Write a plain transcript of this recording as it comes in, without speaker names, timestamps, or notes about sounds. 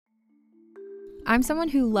I'm someone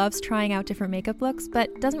who loves trying out different makeup looks,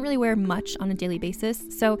 but doesn't really wear much on a daily basis,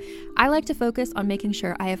 so I like to focus on making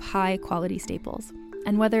sure I have high quality staples.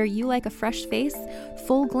 And whether you like a fresh face,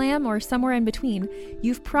 full glam, or somewhere in between,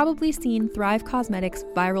 you've probably seen Thrive Causemetics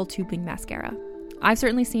Viral Tubing Mascara. I've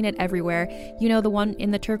certainly seen it everywhere. You know, the one in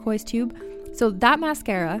the turquoise tube? So that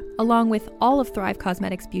mascara, along with all of Thrive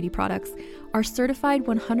Causemetics beauty products, are certified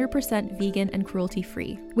 100% vegan and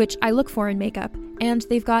cruelty-free, which I look for in makeup, and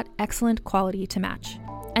they've got excellent quality to match.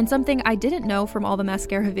 And something I didn't know from all the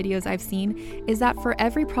mascara videos I've seen is that for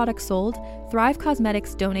every product sold, Thrive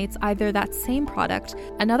Causemetics donates either that same product,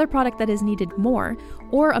 another product that is needed more,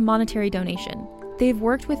 or a monetary donation. They've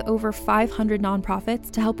worked with over 500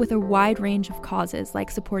 nonprofits to help with a wide range of causes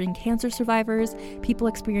like supporting cancer survivors, people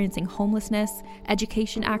experiencing homelessness,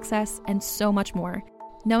 education access, and so much more.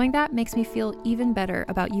 Knowing that makes me feel even better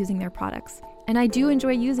about using their products. And I do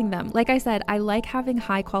enjoy using them. Like I said, I like having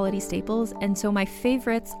high quality staples, and so my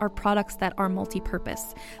favorites are products that are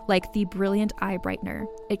multi-purpose, like the Brilliant Eye Brightener.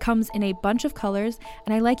 It comes in a bunch of colors,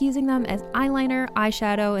 and I like using them as eyeliner,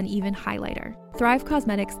 eyeshadow, and even highlighter. Thrive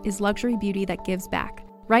Causemetics is luxury beauty that gives back.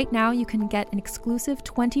 Right now, you can get an exclusive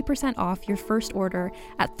 20% off your first order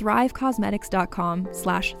at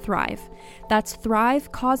thrivecausemetics.com/thrive. That's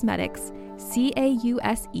Thrive Causemetics,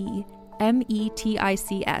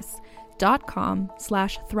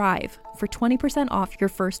 CAUSEMETICS.com/thrive for 20% off your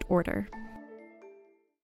first order.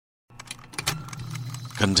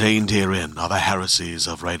 Contained herein are the heresies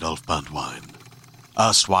of Radolf Burntwine,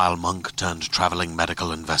 erstwhile monk turned traveling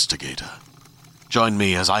medical investigator. Join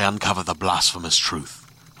me as I uncover the blasphemous truth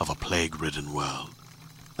of a plague-ridden world,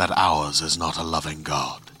 that ours is not a loving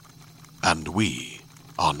God, and we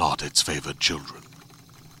are not its favored children.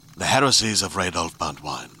 The Heresies of Radolf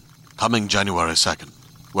Burntwine, coming January 2nd,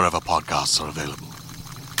 wherever podcasts are available.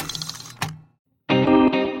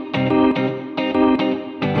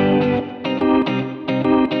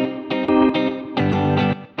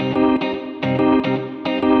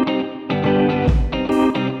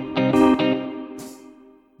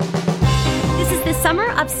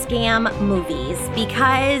 Of scam movies,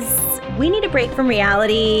 because we need a break from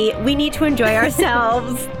reality. We need to enjoy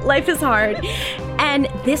ourselves. Life is hard. And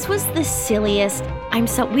this was the silliest.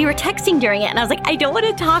 We were texting during it, and I was like, I don't want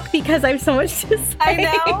to talk because I have so much to say.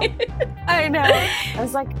 I know. I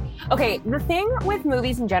was like, okay, the thing with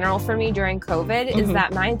movies in general for me during COVID is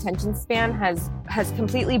that my attention span has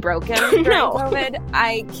completely broken during COVID.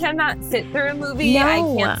 I cannot sit through a movie.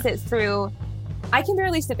 I can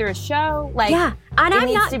barely sit through a show. And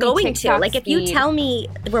I'm not going to. Like, if you tell me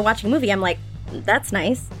we're watching a movie, I'm like, that's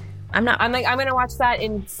nice. I'm going to watch that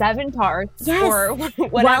in 7 parts or whatever.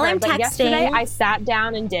 While I'm texting. Yesterday, I sat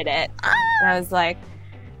down and did it. And I was like,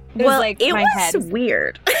 it was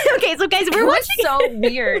weird. Okay, so guys, we're watching. It was so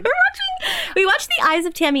weird. We watched The Eyes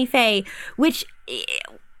of Tammy Faye, which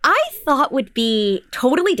I thought would be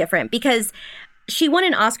totally different because she won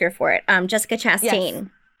an Oscar for it. Jessica Chastain. Yes.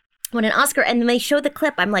 Won an Oscar, and then they showed the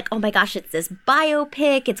clip. I'm like, oh my gosh, it's this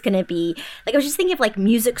biopic. It's going to be, like, I was just thinking of, like,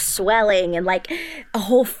 music swelling and, like, a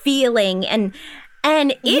whole feeling. And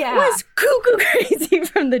it was cuckoo crazy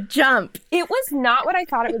from the jump. It was not what I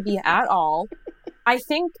thought it would be at all. I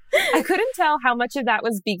think I couldn't tell how much of that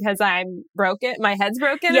was because I'm broken, my head's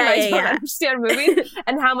broken, and I don't understand movies,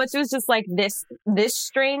 and how much it was just, like, this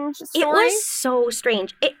strange story. It was so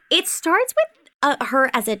strange. It starts with her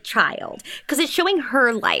as a child, because it's showing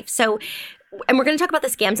her life. So, and we're going to talk about the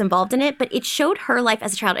scams involved in it, but it showed her life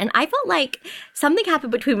as a child. And I felt like something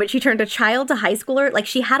happened between when she turned a child to high schooler, like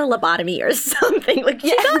she had a lobotomy or something. Like,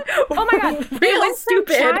 she got oh my God, real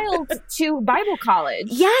stupid. From child to Bible college.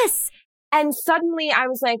 Yes. And suddenly I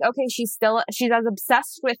was like, okay, she's as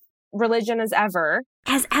obsessed with religion as ever.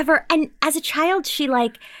 And as a child, she,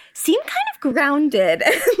 like, seemed kind of grounded.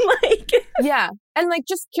 And, like,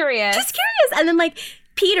 just curious. And then, like,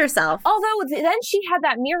 peed herself. Although then she had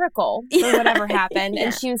that miracle or whatever happened,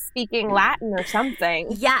 and she was speaking Latin or something.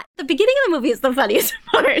 Yeah. The beginning of the movie is the funniest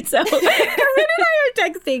part. So Corinne and I are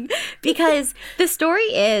texting because the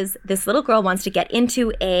story is this little girl wants to get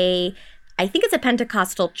into I think it's a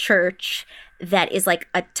Pentecostal church that is, like,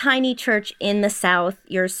 a tiny church in the South.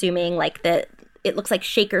 You're assuming, like, it looks like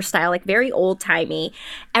Shaker style, like, very old-timey.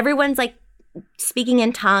 Everyone's, like, speaking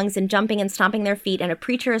in tongues and jumping and stomping their feet, and a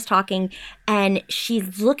preacher is talking, and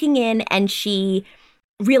she's looking in, and she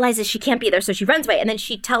realizes she can't be there, so she runs away. And then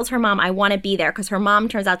she tells her mom, I want to be there, because her mom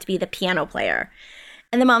turns out to be the piano player.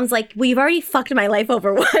 And the mom's like, well, you've already fucked my life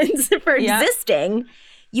over once for existing.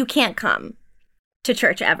 You can't come to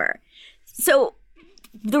church ever. So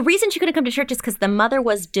the reason she couldn't come to church is because the mother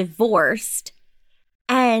was divorced,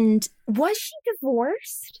 And was she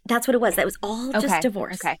divorced? That's what it was. That was all just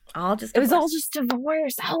divorce. Okay. All just It divorce. was all just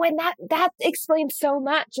divorce. Oh, and that explains so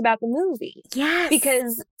much about the movie. Yes.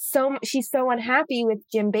 Because she's so unhappy with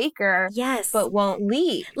Jim Baker. Yes. But won't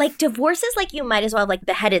leave. Like, divorce is like you might as well have, like,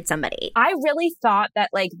 beheaded somebody. I really thought that,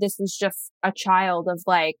 like, this was just a child of,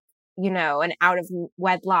 like, you know, an out of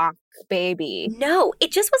wedlock baby. No,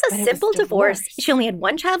 it just was a simple divorce. She only had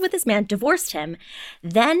one child with this man, divorced him,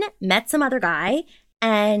 then met some other guy,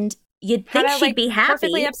 and you'd think she'd be happy.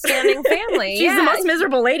 Perfectly upstanding family. She's the most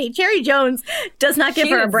miserable lady. Cherry Jones does not give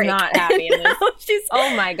her a break. She's not happy in this. No,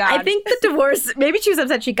 oh my God. I think the divorce, maybe she was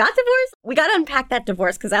upset she got divorced. We got to unpack that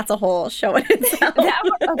divorce because that's a whole show in itself.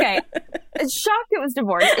 Okay. Shocked it was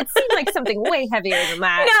divorce. It seemed like something way heavier than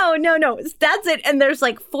that. No. That's it. And there's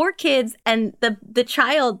like 4 kids, and the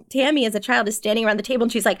child, Tammy as a child, is standing around the table,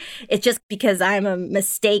 and she's like, it's just because I'm a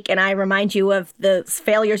mistake and I remind you of the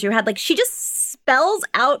failures you had. Like, she just spells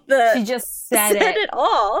out She just said it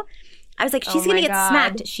all. I was like, she's going to get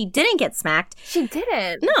smacked. She didn't get smacked. She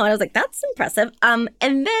didn't. No, and I was like, that's impressive. And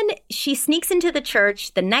then she sneaks into the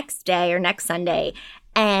church the next day or next Sunday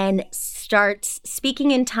and starts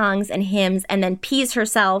speaking in tongues and hymns, and then pees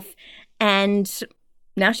herself, and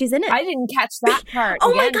now she's in it. I didn't catch that part.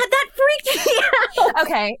 Oh my God, that freaked me out.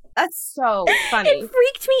 Okay, that's so funny. It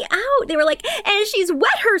freaked me out. They were like, and she's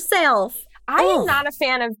wet herself. I am not a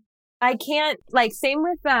fan of, I can't, like, same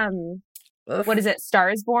with, what is it, Star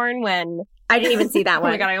is Born, when... I didn't even see that one.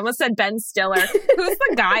 Oh my God, I almost said Ben Stiller. Who's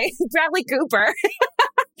the guy? Bradley Cooper.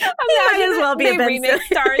 He might as well be a Ben Stiller.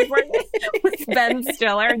 Star is Born with Ben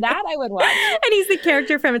Stiller. That I would watch. And he's the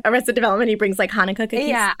character from Arrested Development. He brings, like, Hanukkah cookies.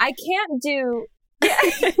 Yeah, I can't do...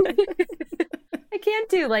 I can't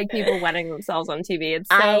do, like, people wetting themselves on TV. It's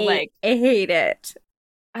so, I hate it.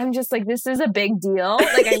 I'm just like, this is a big deal.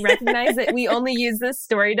 Like, I recognize that we only use this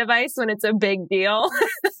story device when it's a big deal.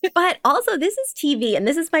 But also, this is TV, and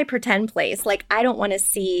this is my pretend place. Like, I don't want to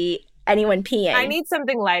see anyone peeing. I need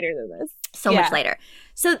something lighter than this. So much lighter.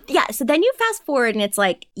 So then you fast forward, and it's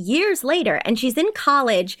like years later, and she's in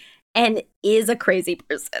college and is a crazy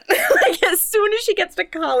person. Like, as soon as she gets to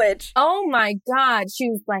college. Oh my God. She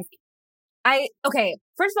was like,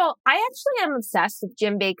 first of all, I actually am obsessed with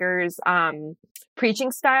Jim Baker's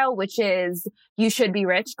preaching style, which is, you should be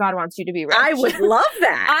rich. God wants you to be rich. I would love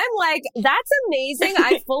that. I'm like, that's amazing.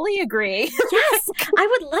 I fully agree. Yes, I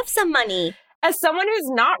would love some money. As someone who's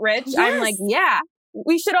not rich, yes. I'm like, yeah,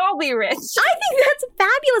 we should all be rich. I think that's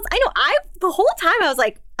fabulous. I know. The whole time I was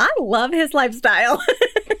like, I love his lifestyle.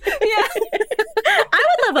 Yeah. I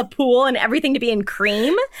would love a pool and everything to be in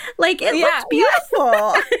cream. Like, it looks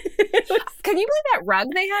beautiful. Can you believe that rug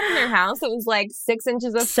they had in their house? It was like 6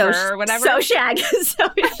 inches of fur or whatever. So shag. So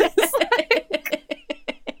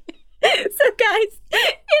guys,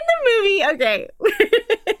 in the movie, okay,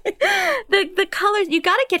 the colors, you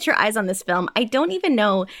got to get your eyes on this film. I don't even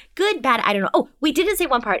know, good, bad, I don't know. Oh, we didn't say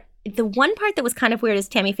one part. The one part that was kind of weird as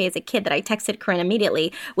Tammy Faye as a kid that I texted Corinne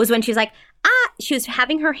immediately was when she was like, she was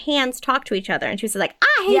having her hands talk to each other, and she was like,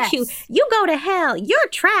 I hate you, you go to hell, you're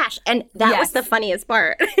trash. And that was the funniest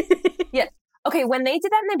part. Yeah. Okay, when they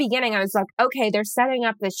did that in the beginning, I was like, okay, they're setting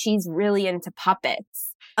up that she's really into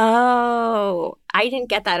puppets. Oh, I didn't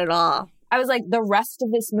get that at all. I was like, the rest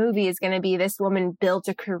of this movie is going to be this woman built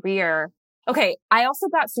a career. Okay, I also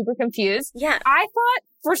got super confused. Yeah. I thought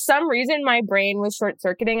for some reason my brain was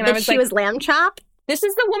short-circuiting, and I was like, she was Lamb Chop? This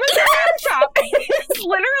is the woman from Lamb Chop. It's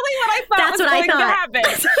literally what I thought was going to happen.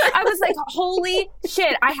 I was like, holy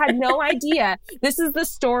shit, I had no idea. This is the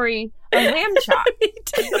story of Lamb Chop.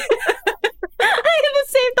 I had the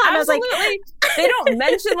same thought. Absolutely. I was like, they don't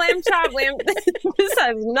mention Lamb Chop. This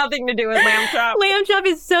has nothing to do with Lamb Chop. Lamb Chop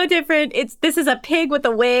is so different. This is a pig with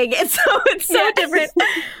a wig. It's so different.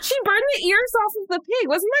 She burned the ears off of the pig.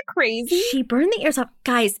 Wasn't that crazy? She burned the ears off.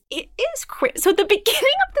 Guys, it is crazy. So the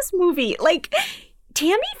beginning of this movie, like,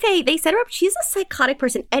 Tammy Faye, they set her up. She's a psychotic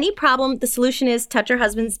person. Any problem, the solution is touch her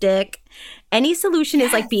husband's dick. Any solution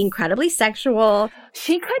is like be incredibly sexual.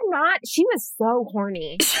 She could not. She was so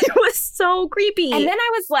horny. She was so creepy. And then I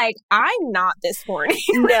was like, I'm not this horny.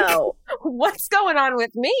 No. What's going on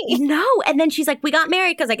with me? No. And then she's like, we got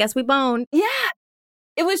married because I guess we boned. Yeah.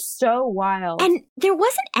 It was so wild. And there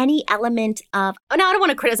wasn't any element of, now I don't want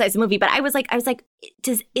to criticize the movie, but I was like,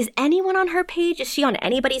 is anyone on her page? Is she on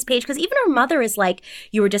anybody's page? Because even her mother is like,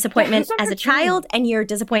 you were disappointment as a child and you're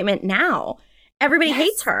disappointment now. Everybody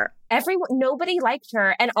hates her. Nobody liked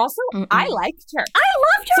her. And also, I liked her.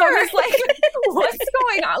 I loved her. So I was like, what's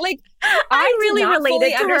going on? Like, I really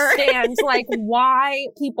related to her. Understand, like, why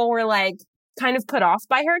people were like, kind of put off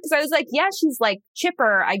by her because I was like, yeah, she's like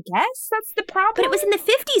chipper. I guess that's the problem. But it was in the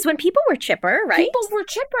 50s when people were chipper, right? People were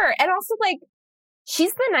chipper. And also like,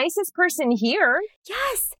 she's the nicest person here.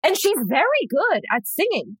 Yes. And she's very good at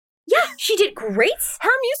singing. Yeah, she did great. Her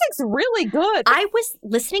music's really good. I was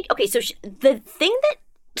listening. Okay, so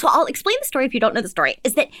so I'll explain the story if you don't know the story,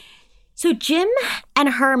 is that so Jim and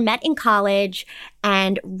her met in college,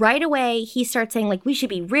 and right away he starts saying, like, we should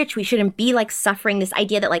be rich. We shouldn't be, like, suffering, this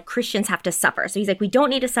idea that, like, Christians have to suffer. So he's like, we don't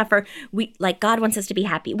need to suffer. God wants us to be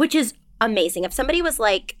happy, which is amazing. If somebody was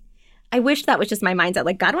like, I wish that was just my mindset.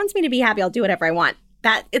 Like, God wants me to be happy. I'll do whatever I want.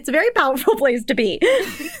 It's a very powerful place to be.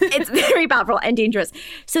 It's very powerful and dangerous.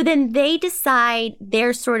 So then they decide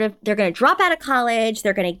they're going to drop out of college.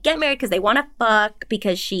 They're going to get married because they want to fuck,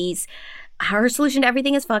 because her solution to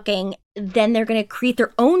everything is fucking. Then they're going to create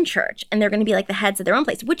their own church, and they're going to be like the heads of their own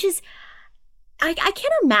place, which is, I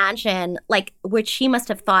can't imagine, like, what she must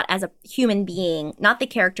have thought as a human being, not the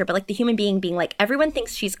character, but like the human being being like, everyone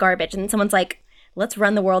thinks she's garbage. And then someone's like, let's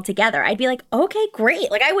run the world together. I'd be like, okay, great.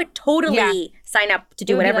 Like, I would totally sign up to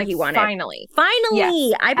do whatever he wanted. Finally.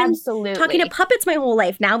 Yes, I've been absolutely talking to puppets my whole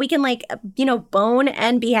life. Now we can, like, bone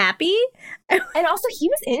and be happy. And also, he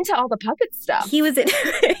was into all the puppet stuff. She was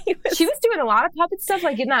doing a lot of puppet stuff,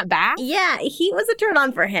 like in that bath. Yeah, he was a turn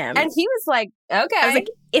on for him. And he was like, okay. I was like,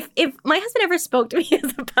 if my husband ever spoke to me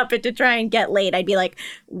as a puppet to try and get laid, I'd be like,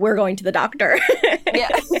 we're going to the doctor. Yeah,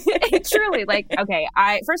 truly. Like, okay,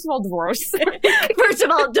 first of all, divorce. First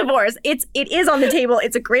of all, divorce. It is on the table.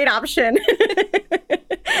 It's a great option.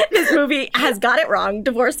 This movie has got it wrong.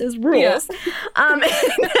 Divorce is rules.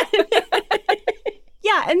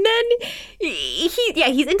 Yeah, and then he's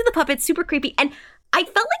into the puppets, super creepy. And I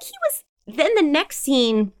felt like he was, then the next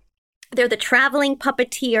scene, they're the traveling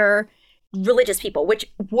puppeteer religious people,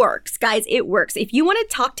 which works. Guys, it works. If you want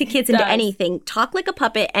to talk to kids into anything, talk like a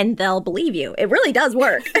puppet and they'll believe you. It really does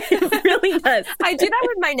work. It really does. I do that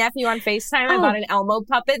with my nephew on FaceTime. I bought an Elmo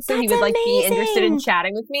puppet so he would like be interested in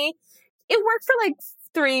chatting with me. It worked for like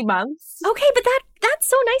 3 months. Okay, but that's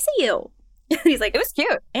so nice of you. He's like, it was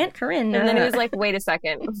cute. Aunt Corinne. And then it was like, wait a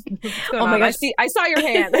second. Oh my gosh. I saw your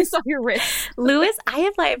hand. I saw your wrist. Lewis,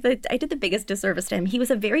 I did the biggest disservice to him. He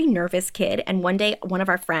was a very nervous kid. And one day, one of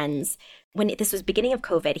our friends, when this was beginning of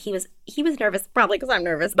COVID, he was nervous, probably because I'm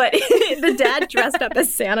nervous, but the dad dressed up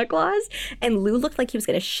as Santa Claus, and Lou looked like he was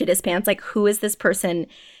going to shit his pants. Like, who is this person?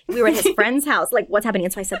 We were at his friend's house. Like, what's happening?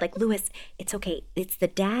 And so I said, like, Lewis, it's okay. It's the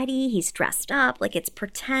daddy. He's dressed up. Like, it's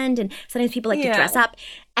pretend. And sometimes people like to dress up.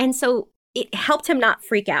 And so it helped him not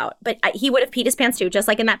freak out. But he would have peed his pants too, just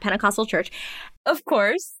like in that Pentecostal church. Of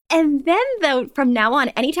course. And then, though, from now on,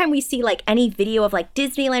 anytime we see, like, any video of, like,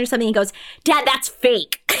 Disneyland or something, he goes, Dad, that's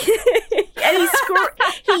fake. And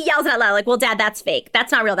he yells it out loud, like, well, Dad, that's fake.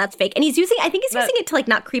 That's not real. That's fake. And using it to, like,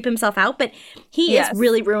 not creep himself out, but he is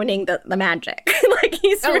really ruining the magic. Like,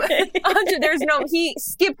 he's he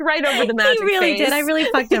skipped right over the magic. He really did. I really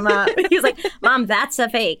fucked him up. He was like, Mom, that's a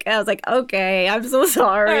fake. I was like, okay, I'm so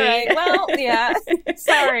sorry. All right, well, yeah,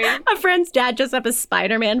 sorry. A friend's dad dressed up as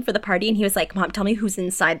Spider-Man for the party, and he was like, Mom, tell me who's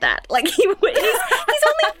inside that. Like, he's only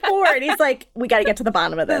 4, and he's like, we got to get to the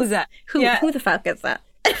bottom of this. Who's that? Who the fuck is that?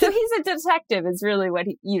 So he's a detective is really what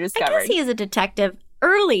you discovered. I guess he is a detective.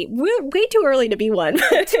 Early. Way too early to be one.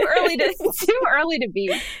 Too early to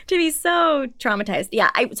be so traumatized. Yeah,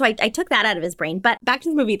 I took that out of his brain. But back to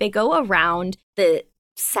the movie, they go around the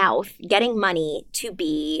South getting money to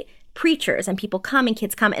be preachers, and people come and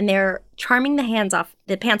kids come, and they're charming the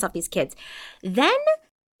pants off these kids. Then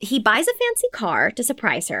he buys a fancy car to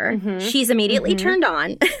surprise her. Mm-hmm. She's immediately turned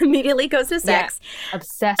on, immediately goes to sex. Yeah,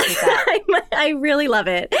 obsessed with that. I really love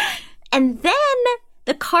it. And then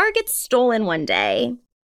the car gets stolen one day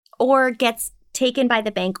or gets taken by the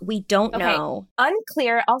bank. We don't know.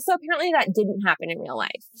 Unclear. Also, apparently that didn't happen in real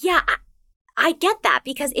life. Yeah, I get that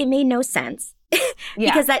because it made no sense.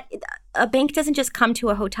 Because a bank doesn't just come to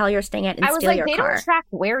a hotel you're staying at and steal your car. They don't track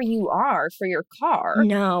where you are for your car.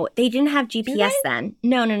 No, they didn't have GPS then.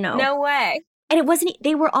 No. No way. And it wasn't,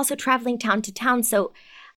 they were also traveling town to town. So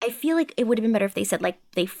I feel like it would have been better if they said, like,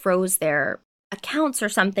 they froze their accounts or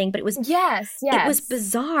something, but it was it was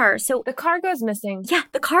bizarre. So the car goes missing. Yeah,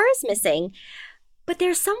 the car is missing. But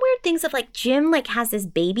there's some weird things of, like, Jim, like, has this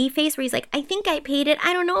baby face where he's like, I think I paid it.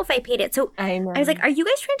 I don't know if I paid it. So I was like, are you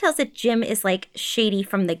guys trying to tell us that Jim is, like, shady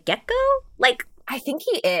from the get-go? Like, I think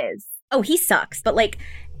he is. Oh, he sucks. But, like,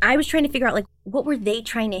 I was trying to figure out, like, what were they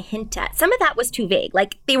trying to hint at? Some of that was too vague.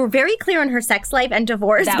 Like, they were very clear on her sex life and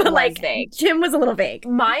divorce, but, like, vague. Jim was a little vague.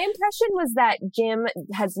 My impression was that Jim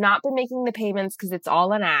has not been making the payments because it's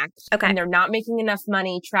all an act. Okay. And they're not making enough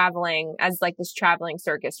money traveling as, like, this traveling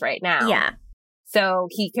circus right now. Yeah. so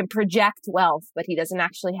he can project wealth, but he doesn't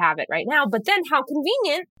actually have it right now. But then how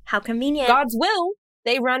convenient. How convenient. God's will,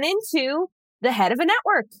 they run into the head of a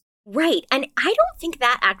network. Right. And I don't think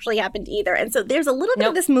that actually happened either. And so there's a little bit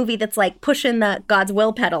of this movie that's like pushing the God's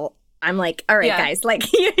will pedal. I'm like, all right, guys, like,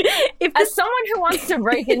 if as someone who wants to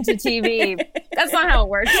break into TV, that's not how it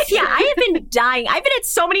works. Yeah, I have been dying. I've been at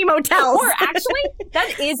so many motels. Or actually,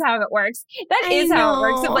 that is how it works. That is how it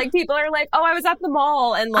works. If like people are like, oh, I was at the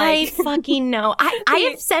mall and like. I fucking know. I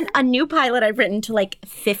have sent a new pilot I've written to like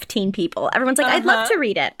 15 people. Everyone's like, I'd love to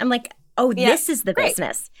read it. I'm like, oh, this is the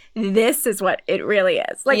business. This is what it really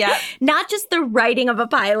is. Like, not just the writing of a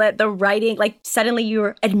pilot, the writing, like suddenly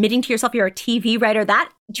you're admitting to yourself you're a TV writer.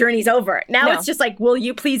 That journey's over. Now it's just like, will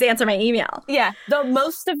you please answer my email? Yeah. The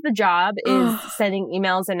most of the job is sending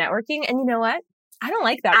emails and networking. And you know what? I don't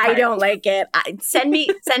like that part. I don't like it. Send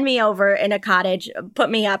me over in a cottage. Put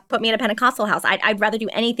me in a Pentecostal house. I'd rather do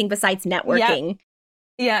anything besides networking. Yep.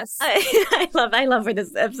 Yes. I love where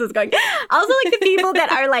this episode's going. Also, like the people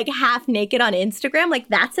that are like half naked on Instagram, like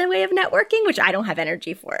that's a way of networking, which I don't have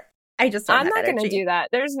energy for. I just don't have energy. I'm not going to do that.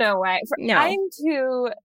 There's no way. No. I'm too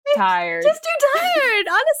tired. Just too tired.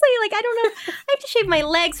 Honestly, like I don't know. I have to shave my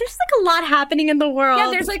legs. There's just like a lot happening in the world.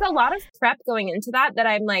 Yeah, there's like a lot of prep going into that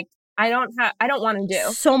I'm like, I don't want to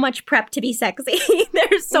do. So much prep to be sexy.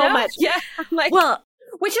 There's so much. Yeah. I'm like, well,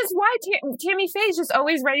 which is why Tammy Faye's just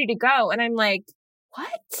always ready to go. And I'm like,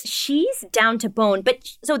 what? She's down to bone.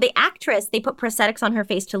 But so the actress, they put prosthetics on her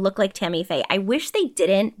face to look like Tammy Faye. I wish they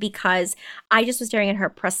didn't because I just was staring at her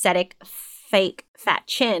prosthetic fake fat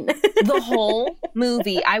chin. The whole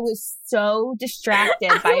movie, I was so distracted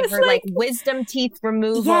by her like wisdom teeth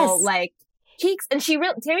removal, like cheeks. And Tammy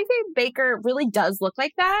Faye Baker really does look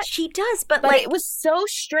like that. She does, but like it was so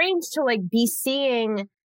strange to like be seeing,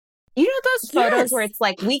 you know, those photos where it's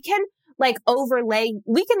like we can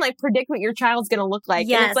predict what your child's gonna look like.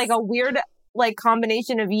 Yes. And it's like a weird like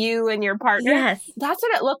combination of you and your partner. Yes. That's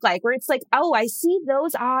what it looked like, where it's like, oh, I see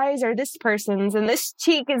those eyes are this person's and this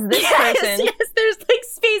cheek is this person. Yes, there's like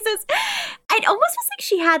spaces. It almost was like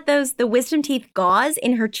she had the wisdom teeth gauze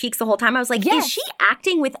in her cheeks the whole time. I was like, is she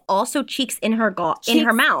acting with also cheeks in her in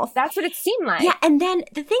her mouth? That's what it seemed like. Yeah, and then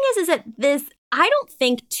the thing is that I don't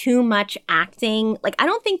think too much acting, like I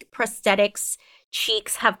don't think prosthetics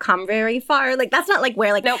cheeks have come very far. Like that's not like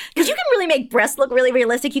where like, because you can really make breasts look really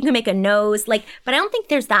realistic. You can make a nose like, but I don't think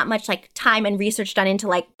there's that much like time and research done into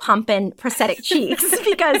like pumping prosthetic cheeks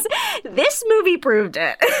because this movie proved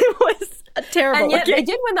it. It was a terrible. And yet they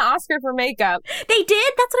did win the Oscar for makeup. They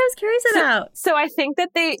did? That's what I was curious about. So I think that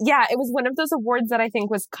it was one of those awards that I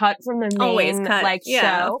think was cut from the main like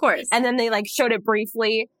show. Of course. And then they like showed it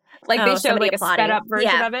briefly. Like they showed like applauding. A sped up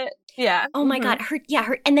version of it. Yeah. Oh my God.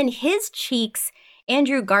 And then his cheeks,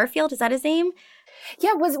 Andrew Garfield, is that his name?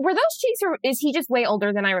 Yeah. Were those cheeks or is he just way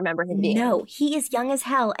older than I remember him being? No, he is young as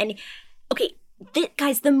hell. And okay,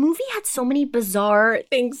 guys, the movie had so many bizarre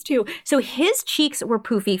things too. So his cheeks were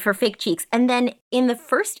poofy for fake cheeks. And then in the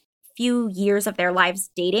first few years of their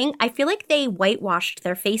lives dating, I feel like they whitewashed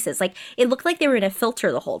their faces. Like it looked like they were in a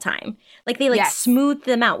filter the whole time. Like they smoothed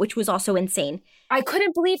them out, which was also insane. I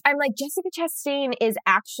couldn't believe, I'm like, Jessica Chastain is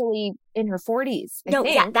actually in her 40s. I think.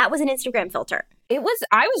 Yeah, that was an Instagram filter. I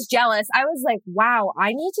was jealous. I was like, wow, I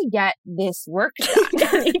need to get this work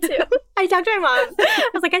done. Me too. I talked to my mom. I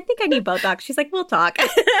was like, I think I need Botox. She's like, we'll talk.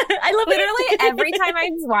 I love literally every time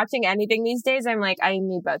I'm watching anything these days, I'm like, I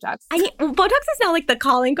need Botox. Botox is now like the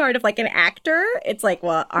calling card of like an actor. It's like,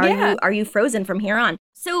 well, are you frozen from here on?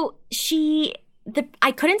 So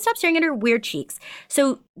I couldn't stop staring at her weird cheeks.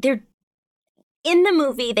 So in the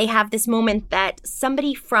movie, they have this moment that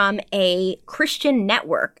somebody from a Christian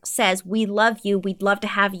network says, we love you. We'd love to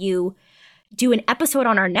have you do an episode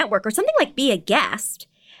on our network or something like be a guest.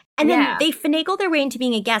 And then they finagle their way into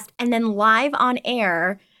being a guest. And then live on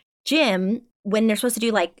air, Jim, when they're supposed to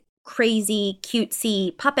do like crazy,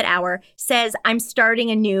 cutesy puppet hour, says, I'm starting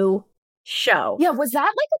a new show. Yeah, was that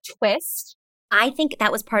like a twist? I think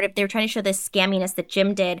that was part of, they were trying to show this scamminess that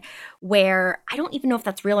Jim did where I don't even know if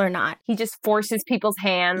that's real or not. He just forces people's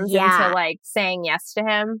hands into like saying yes to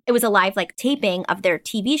him. It was a live like taping of their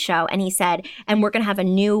TV show. And he said, and we're going to have a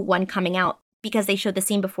new one coming out because they showed the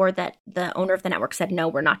scene before that the owner of the network said, no,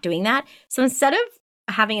 we're not doing that. So instead of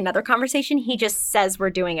having another conversation, he just says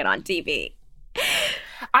we're doing it on TV.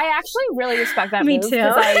 I actually really respect that Me move. too.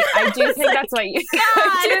 I do think that's what you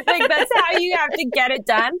I do think that's how you have to get it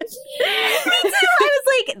done. Me too. I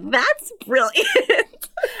was like, that's brilliant.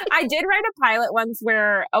 I did write a pilot once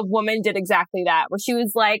where a woman did exactly that, where she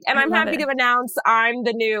was like, and I'm happy to announce I'm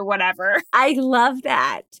the new whatever. I love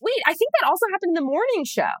that. Wait, I think that also happened in the morning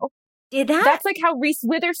show. Did that? That's like how Reese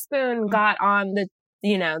Witherspoon got on the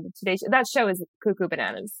Today Show. That show is cuckoo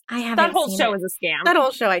bananas. I haven't That whole seen show it. is a scam. That whole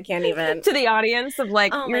show, I can't even. To the audience of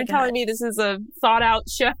like, Oh my you're God. telling me this is a thought out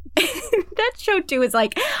show. That show, too, is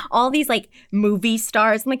like all these like movie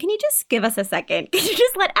stars. I'm like, can you just give us a second? Can you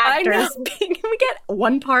just let I know. actors, can we get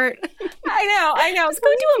one part? I know. Just go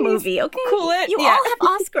do a movie, okay? Cool it. You Yeah. all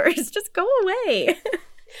have Oscars. Just go away.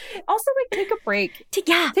 Also, like, take a break. Do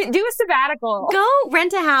Do a sabbatical. go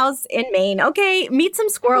rent a house in Maine, okay? Meet some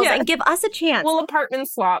squirrels Yeah. and give us a chance. We'll apartment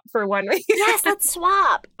swap for 1 week. Yes, let's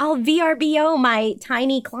swap. I'll VRBO my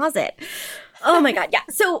tiny closet. Oh my God. Yeah.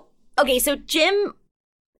 So Jim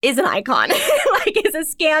is an icon, like is a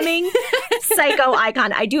scamming psycho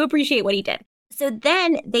icon. I do appreciate what he did. So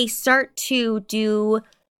then they start to do,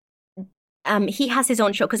 he has his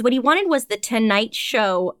own show because what he wanted was the Tonight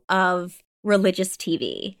Show of religious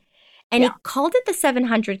TV. And he called it the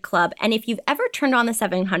 700 Club. And if you've ever turned on the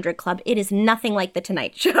 700 Club, it is nothing like the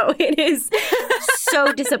Tonight Show. It is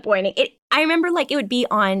so disappointing. I remember like it would be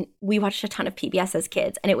on, we watched a ton of PBS as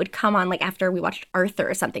kids, and it would come on like after we watched Arthur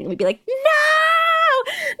or something. And we'd be like,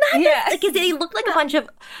 no, not this. Because they looked like a bunch of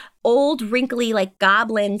old, wrinkly like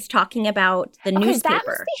goblins talking about the newspaper. That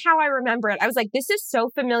must be how I remember it. I was like, this is so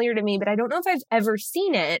familiar to me, but I don't know if I've ever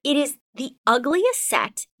seen it. It is the ugliest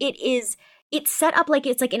set. It's set up like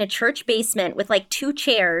it's like in a church basement with like 2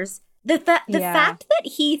 chairs. The fact that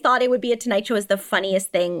he thought it would be a Tonight Show is the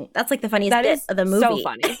funniest thing. That's like the funniest bit of the movie. So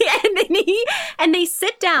funny. and they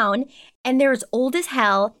sit down and they're as old as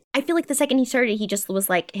hell. I feel like the second he started, he just was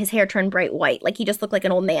like, his hair turned bright white. Like he just looked like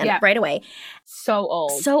an old man right away. So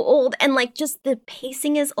old. So old. And like just the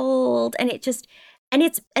pacing is old. And it just, and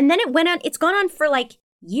then it went on, it's gone on for like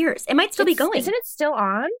years. It might still be going. Isn't it still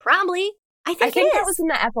on? Probably. I think that was in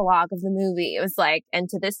the epilogue of the movie. It was like, and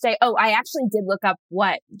to this day, I actually did look up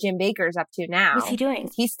what Jim Bakker's up to now. What's he doing?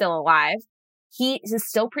 He's still alive. He is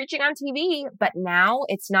still preaching on TV, but now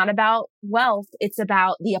it's not about wealth. It's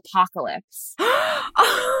about the apocalypse.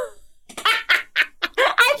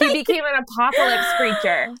 He became an apocalypse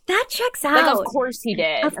preacher. That checks out. Like, of course he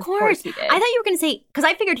did. Of course he did. I thought you were going to say, because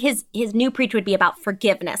I figured his new preach would be about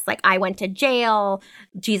forgiveness. Like, I went to jail.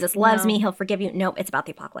 Jesus loves me. He'll forgive you. No, it's about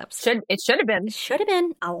the apocalypse. It should have been. Should have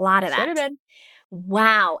been a lot of that. Should have been.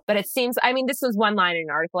 Wow. But it seems, I mean, this was one line in an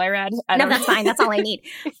article I read. No, that's fine. That's all I need.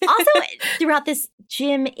 Also, throughout this,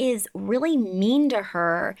 Jim is really mean to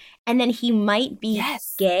her. And then he might be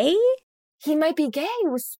gay. He might be gay.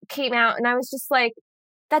 Came out, and I was just like,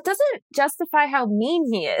 that doesn't justify how mean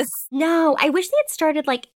he is. No, I wish they had started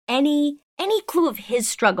like any clue of his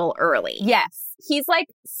struggle early. Yes. He's like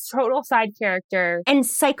total side character. And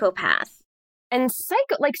psychopath. And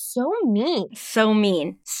like so mean. So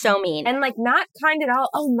mean. So mean. And like not kind at all.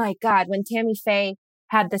 Oh my God. When Tammy Faye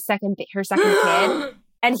had her second kid,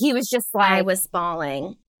 and he was just like. I was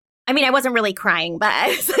bawling. I mean, I wasn't really crying, but I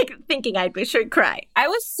was like thinking I should cry. I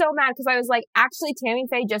was so mad because I was like, actually, Tammy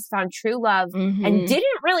Faye just found true love and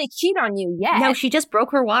didn't really cheat on you yet. No, she just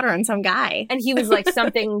broke her water on some guy. And he was like,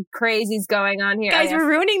 something crazy's going on here. Guys, we're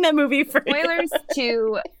ruining the movie for spoilers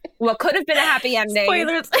to what could have been a happy ending.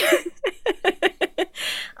 Spoilers.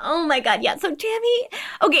 Oh my God. Yeah. So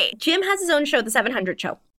Jim has his own show, The 700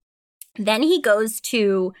 Show. Then he goes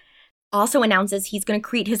to also announces he's going to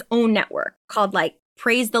create his own network called like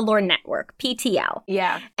Praise the Lord Network, PTL.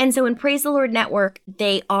 Yeah. And so in Praise the Lord Network,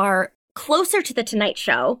 they are closer to The Tonight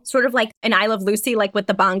Show, sort of like an I Love Lucy, like with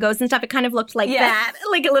the bongos and stuff. It kind of looked like that,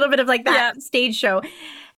 like a little bit of like that stage show.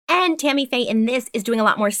 And Tammy Faye in this is doing a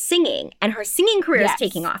lot more singing, and her singing career is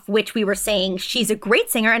taking off, which we were saying she's a great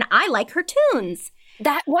singer, and I like her tunes.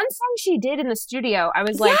 That one song she did in the studio, I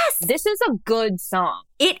was like, this is a good song.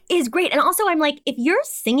 It is great. And also, I'm like, if you're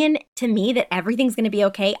singing to me that everything's going to be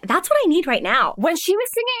okay, that's what I need right now. When she was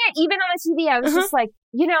singing it, even on the TV, I was just like,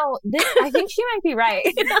 I think she might be right.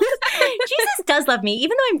 Jesus does love me.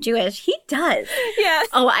 Even though I'm Jewish, he does. Yes.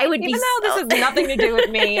 Oh, I would even though this has nothing to do with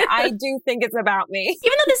me, I do think it's about me.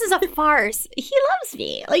 Even though this is a farce, he loves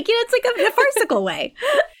me. Like, it's like a farcical way.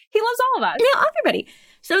 He loves all of us. Yeah, everybody.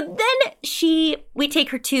 So then we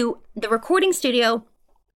take her to the recording studio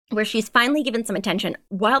where she's finally given some attention.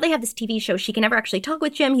 While they have this TV show, she can never actually talk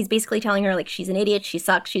with Jim. He's basically telling her, like, she's an idiot, she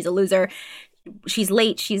sucks, she's a loser, she's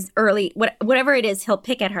late, she's early, whatever it is, he'll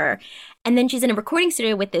pick at her. And then she's in a recording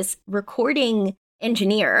studio with this recording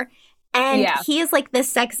engineer. And he is like the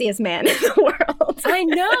sexiest man in the world. I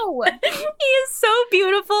know. He is so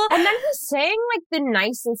beautiful. And then he's saying like the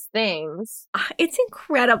nicest things. It's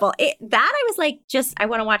incredible. That I was like, I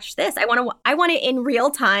want to watch this. I want it in real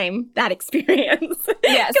time, that experience.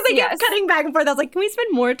 Yes. Because I kept cutting back and forth. I was like, can we spend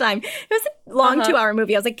more time? It was a long 2-hour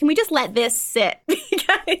movie. I was like, can we just let this sit?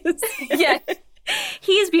 Because Yes.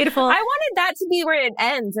 he is beautiful. I wanted that to be where it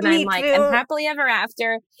ends. And I'm like, and happily ever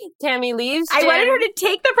after, Tammy leaves. I wanted her to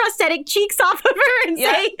take the prosthetic cheeks off of her and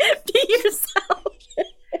say, be yourself.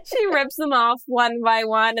 She rips them off one by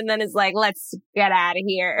one and then is like, let's get out of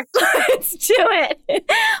here. Let's do it.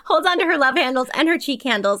 Holds on to her love handles and her cheek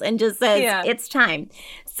handles and just says, it's time.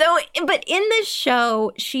 So, but in this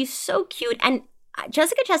show, she's so cute. And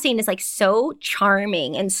Jessica Chastain is like so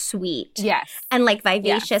charming and sweet. Yes. And like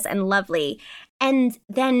vivacious and lovely. And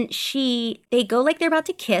then they go like they're about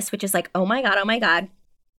to kiss, which is like, oh my God, oh my God.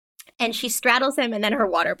 And she straddles him and then her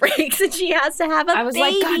water breaks and she has to have a baby. I was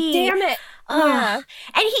like, God damn it. Yeah. And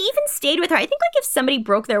he even stayed with her. I think like if somebody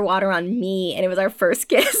broke their water on me and it was our first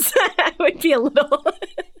kiss, I would be a little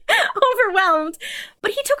overwhelmed.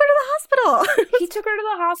 But he took her to the hospital. He took her to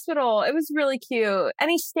the hospital. It was really cute. And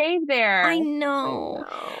he stayed there. I know.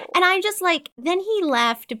 And I'm just like, then he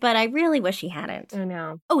left, but I really wish he hadn't. I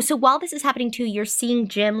know. Oh, so while this is happening too, you're seeing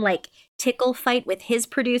Jim like tickle fight with his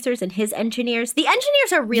producers and his engineers. The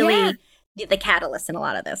engineers are really the catalyst in a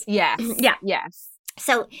lot of this. Yes. Yeah. Yes.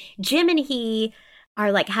 So Jim and he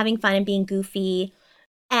are like having fun and being goofy.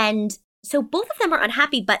 And so both of them are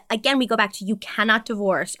unhappy. But again, we go back to you cannot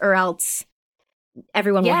divorce or else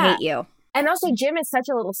everyone will hate you. And also Jim is such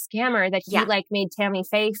a little scammer that he like made Tammy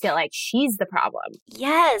Faye feel like she's the problem.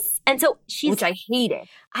 Yes. And so which I hated.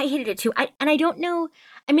 I hated it too. And I don't know.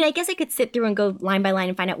 I mean, I guess I could sit through and go line by line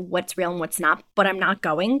and find out what's real and what's not, but I'm not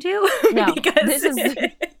going to. No, because this is,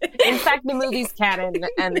 in fact, the movie's canon.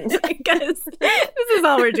 And because this is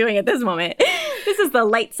all we're doing at this moment. This is the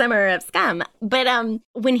light summer of scum. But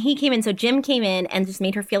when he came in, so Jim came in and just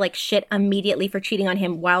made her feel like shit immediately for cheating on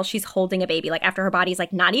him while she's holding a baby, like after her body's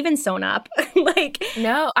like not even sewn up. Like,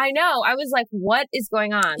 no, I know. I was like, what is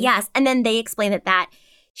going on? Yes. And then they explain that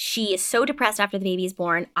she is so depressed after the baby is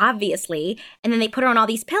born, obviously. And then they put her on all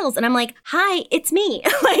these pills. And I'm like, hi, it's me.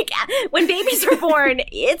 Like, when babies are born,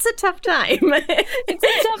 it's a tough time. It's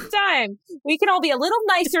a tough time. We can all be a little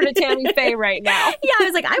nicer to Tammy Faye right now. Yeah, I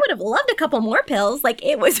was like, I would have loved a couple more pills. Like,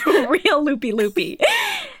 it was real loopy.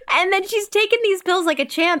 And then she's taken these pills like a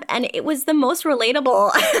champ. And it was the most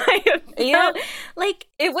relatable I have felt. Yeah. Like,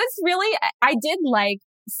 it was really, I did like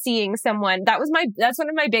seeing someone that's one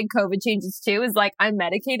of my big COVID changes too, is like I'm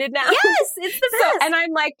medicated now. Yes, it's the best. And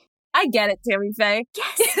I'm like, I get it, Tammy Faye.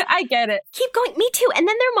 Yes. I get it. Keep going. Me too. And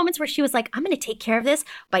then there are moments where she was like, I'm going to take care of this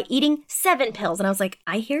by eating 7 pills. And I was like,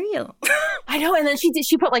 I hear you. I know. And then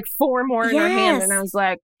she put like 4 more in her hand. And I was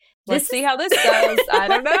like, let's see how this goes. I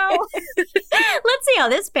don't know. Let's see how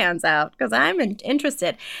this pans out because I'm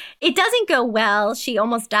interested. It doesn't go well. She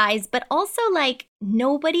almost dies. But also like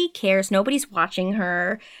nobody cares. Nobody's watching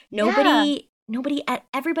her.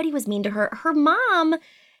 Everybody was mean to her. Her mom,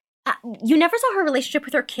 you never saw her relationship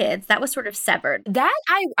with her kids. That was sort of severed. That,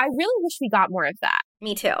 I really wish we got more of that.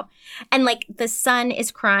 Me too. And like the son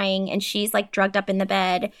is crying and she's like drugged up in the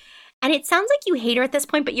bed. And it sounds like you hate her at this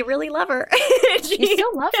point, but you really love her. You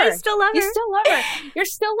still love her. You still love her. You still love her. You're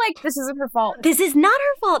still like, this isn't her fault. This is not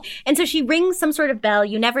her fault. And so she rings some sort of bell.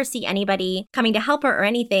 You never see anybody coming to help her or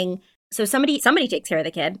anything. So somebody takes care of the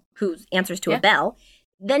kid who answers to a bell.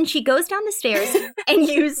 Then she goes down the stairs and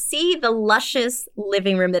you see the luscious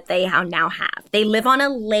living room that they now have. They live on a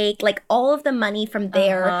lake, like all of the money from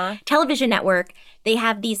their television network. They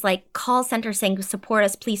have these like call centers saying, support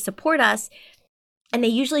us, please support us. And they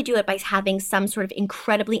usually do it by having some sort of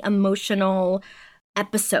incredibly emotional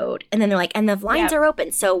episode. And then they're like, and the lines are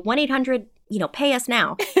open. So 1-800, pay us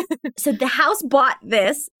now. So the house bought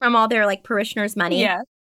this from all their like parishioners' money. Yeah.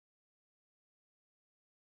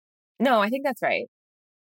 No, I think that's right.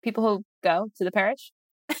 People who go to the parish.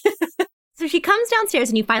 So she comes downstairs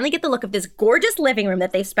and you finally get the look of this gorgeous living room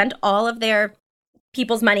that they've spent all of their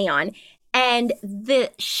people's money on. And the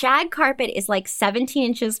shag carpet is like 17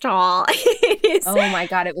 inches tall. Oh my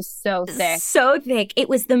God, it was so thick. So thick. It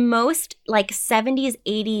was the most like 70s,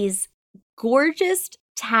 80s, gorgeous,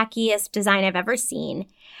 tackiest design I've ever seen.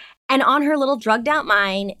 And on her little drugged out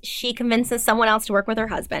mind, she convinces someone else to work with her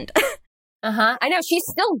husband. I know. She's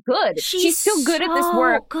still good. She's still good at this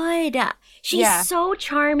work. Good. She's so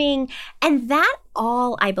charming. And that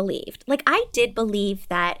all I believed. Like, I did believe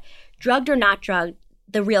that drugged or not drugged,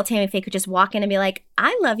 the real Tammy Faye could just walk in and be like,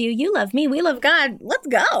 I love you, you love me, we love God, let's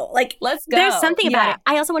go. Like, let's go. There's something about it.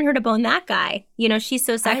 I also want her to bone that guy. She's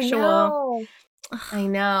so sexual. I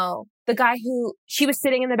know. The guy who she was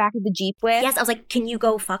sitting in the back of the Jeep with. Yes, I was like, can you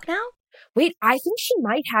go fuck now? Wait, I think she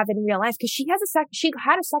might have in real life because she had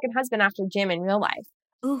a second husband after Jim in real life.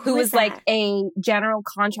 Ooh, who was like a general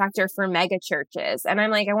contractor for mega churches. And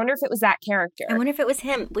I'm like, I wonder if it was that character. I wonder if it was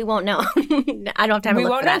him. We won't know. I don't have time to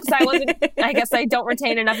look for that. We won't know because I guess I don't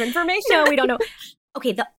retain enough information. No, we don't know.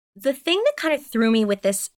 Okay, the thing that kind of threw me with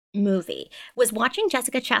this movie was watching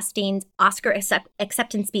Jessica Chastain's Oscar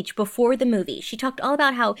acceptance speech before the movie. She talked all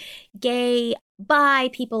about how gay, bi,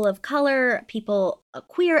 people of color, people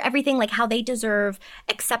queer, everything, like how they deserve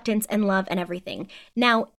acceptance and love and everything.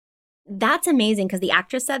 Now, that's amazing because the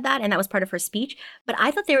actress said that and that was part of her speech. But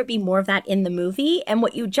I thought there would be more of that in the movie. And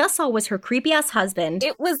what you just saw was her creepy ass husband.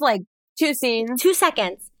 It was like 2 scenes. 2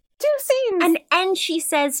 seconds. 2 scenes. And she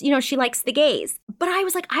says, she likes the gays. But I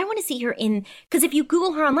was like, I want to see her in, because if you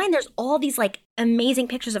Google her online, there's all these like amazing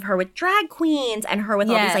pictures of her with drag queens and her with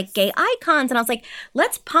all these like gay icons. And I was like,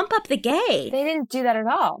 let's pump up the gay. They didn't do that at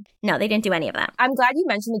all. No, they didn't do any of that. I'm glad you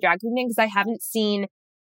mentioned the drag queen thing because I haven't seen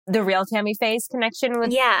the real Tammy Faye's connection with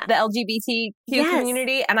the LGBTQ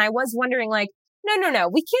community. And I was wondering like, no.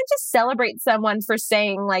 We can't just celebrate someone for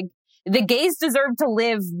saying like, the gays deserve to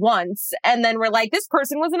live once. And then we're like, this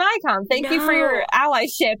person was an icon. Thank you for your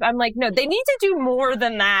allyship. I'm like, no, they need to do more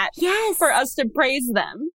than that for us to praise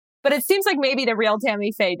them. But it seems like maybe the real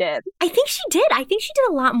Tammy Faye did. I think she did. I think she did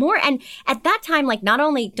a lot more. And at that time, like not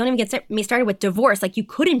only, don't even get me started with divorce, like you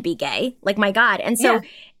couldn't be gay. Like my God. And so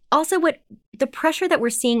also what the pressure that we're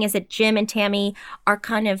seeing is that Jim and Tammy are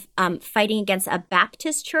kind of fighting against a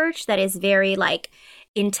Baptist church that is very like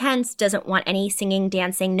intense, doesn't want any singing,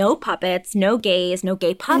 dancing, no puppets, no gays, no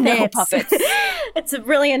gay puppets. No puppets. It's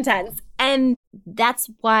really intense. And that's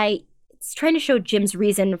why it's trying to show Jim's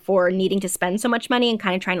reason for needing to spend so much money and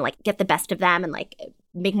kind of trying to like get the best of them and like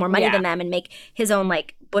make more money than them and make his own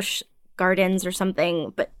like bush gardens or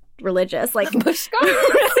something, but religious, like bush gardens.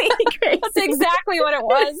 Really crazy. That's exactly what it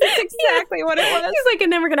was. That's exactly what it was. He's like,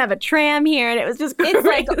 and then we're gonna have a tram here, and it was just crazy. It's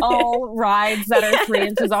like all rides that are 3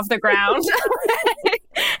 inches off the ground.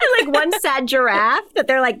 And like one sad giraffe that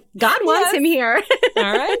they're like, God wants him here. All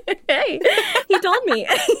right. Hey, he told me.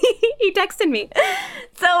 He texted me.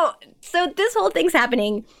 So this whole thing's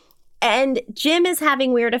happening, and Jim is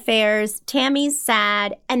having weird affairs. Tammy's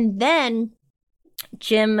sad, and then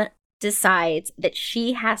Jim decides that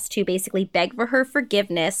she has to basically beg for her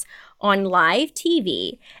forgiveness on live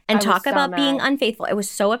TV and talk about being unfaithful. I was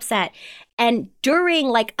so upset. And during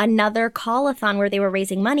like another call-a-thon where they were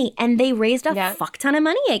raising money, and they raised a fuck ton of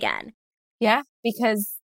money again. Yeah,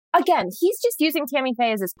 because again, he's just using Tammy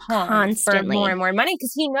Faye as his pawn constantly for more and more money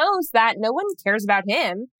because he knows that no one cares about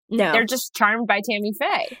him. No. They're just charmed by Tammy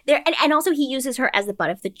Faye. And also he uses her as the butt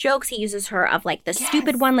of the jokes. He uses her of like the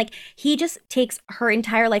stupid one. Like he just takes her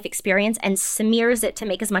entire life experience and smears it to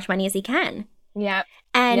make as much money as he can. Yeah.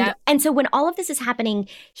 And so when all of this is happening,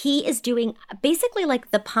 he is doing basically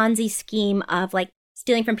like the Ponzi scheme of like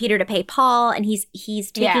stealing from Peter to pay Paul. And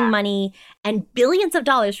he's taking money and billions of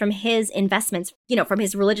dollars from his investments, from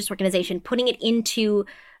his religious organization, putting it into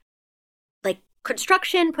like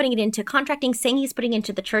construction, putting it into contracting, saying he's putting it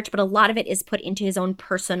into the church, but a lot of it is put into his own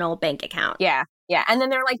personal bank account. Yeah. Yeah. And then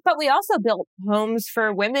they're like, but we also built homes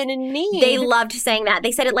for women in need. They loved saying that.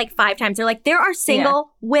 They said it like 5 times. They're like, there are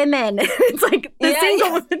single women. It's like the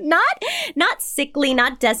single, not sickly,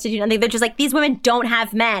 not destitute, nothing. They're just like, these women don't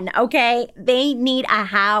have men. Okay. They need a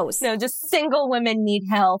house. No, just single women need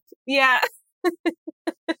help. Yeah.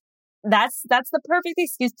 That's the perfect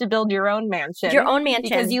excuse to build your own mansion. Your own mansion.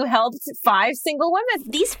 Because you helped 5 single women.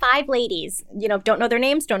 These 5 ladies, don't know their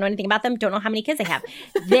names, don't know anything about them, don't know how many kids they have.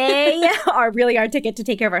 They are really our ticket to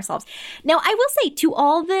take care of ourselves. Now, I will say to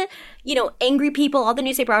all the, angry people, all the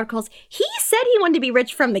newspaper articles, he said he wanted to be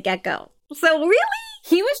rich from the get-go. So really?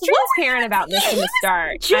 He was transparent about this from the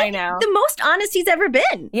start. I know. The most honest he's ever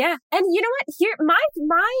been. Yeah. And you know what? Here,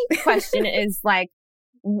 my question is like,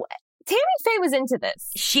 Tammy Faye was into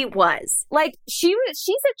this. She was. Like, she's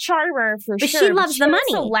a charmer for but sure. She loves the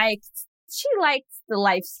money. She liked the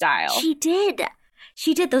lifestyle. She did.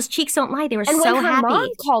 Those cheeks don't lie. They were and so when her happy. Mom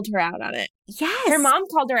called her out on it. Yes. Her mom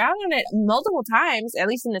called her out on it multiple times, at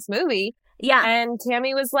least in this movie. Yeah. And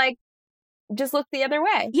Tammy was like, just look the other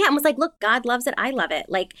way. Yeah, and was like, look, God loves it. I love it.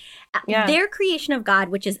 Like, their creation of God,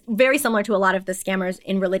 which is very similar to a lot of the scammers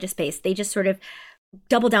in religious space, they just sort of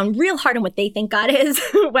double down real hard on what they think God is,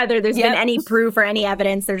 whether there's been any proof or any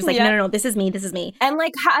evidence. They're just like, no, this is me. And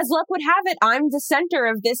like, as luck would have it, I'm the center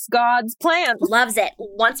of this God's plan. Loves it.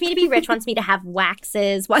 Wants me to be rich, wants me to have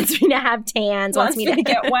waxes, wants me to have tans, wants me to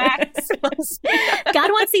get waxed. God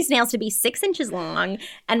wants these nails to be 6 inches long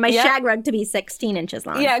and my shag rug to be 16 inches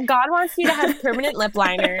long. Yeah, God wants you to have permanent lip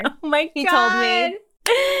liner. Oh my God. He told me.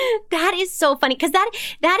 That is so funny because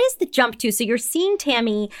that is the jump too. So you're seeing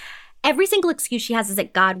Tammy. Every single excuse she has is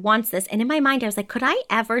that God wants this. And in my mind, I was like, could I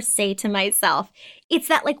ever say to myself, it's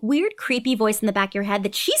that like weird, creepy voice in the back of your head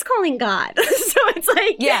that she's calling God. So it's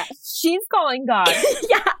like, yeah, she's calling God.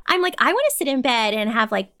 Yeah. I'm like, I want to sit in bed and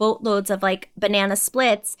have like boatloads of like banana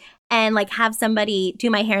splits and like have somebody do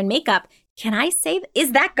my hair and makeup. Can I say,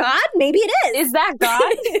 is that God? Maybe it is. Is that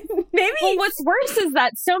God? Maybe. Well, what's worse is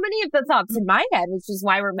that so many of the thoughts in my head, which is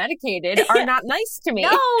why we're medicated, are not nice to me. No.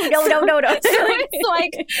 So it's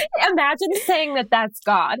like, imagine saying that that's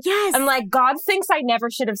God. Yes. I'm like, God thinks I never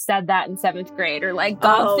should have said that in 7th grade. Or like,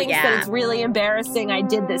 God thinks that it's really embarrassing I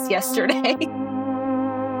did this yesterday.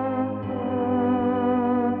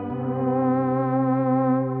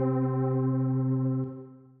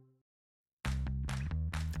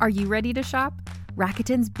 Are you ready to shop?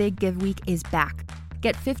 Rakuten's Big Give Week is back.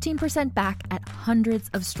 Get 15% back at hundreds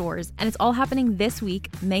of stores, and it's all happening this week,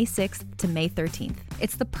 May 6th to May 13th.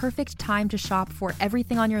 It's the perfect time to shop for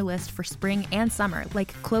everything on your list for spring and summer,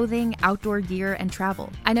 like clothing, outdoor gear, and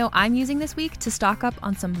travel. I know I'm using this week to stock up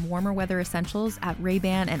on some warmer weather essentials at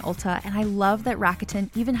Ray-Ban and Ulta, and I love that Rakuten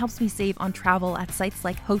even helps me save on travel at sites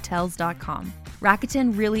like Hotels.com.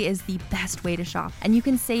 Rakuten really is the best way to shop, and you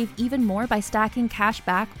can save even more by stacking cash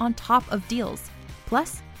back on top of deals.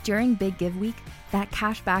 Plus, during Big Give Week, that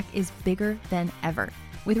cash back is bigger than ever.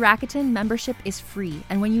 With Rakuten, membership is free,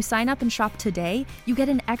 and when you sign up and shop today, you get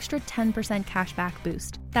an extra 10% cash back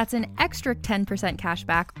boost. That's an extra 10% cash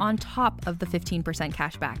back on top of the 15%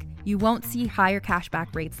 cash back. You won't see higher cash back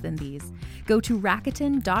rates than these. Go to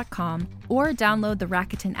Rakuten.com or download the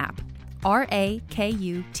Rakuten app.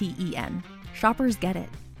 Rakuten. Shoppers get it.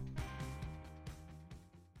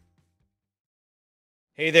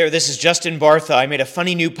 Hey there, this is Justin Bartha. I made a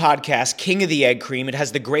funny new podcast, King of the Egg Cream. It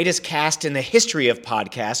has the greatest cast in the history of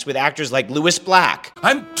podcasts with actors like Louis Black.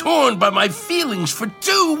 I'm torn by my feelings for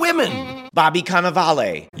 2 women. Bobby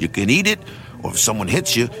Cannavale. You can eat it, or if someone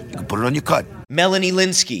hits you, you can put it on your cut. Melanie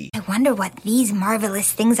Linsky. I wonder what these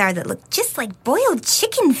marvelous things are that look just like boiled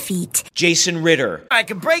chicken feet. Jason Ritter. I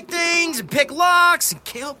can break things and pick locks and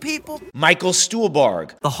kill people. Michael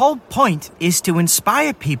Stuhlbarg. The whole point is to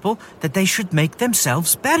inspire people that they should make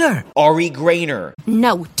themselves better. Ari Grainer.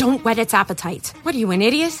 No, don't whet its appetite. What are you, an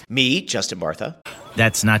idiot? Me, Justin Bartha.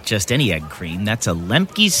 That's not just any egg cream, that's a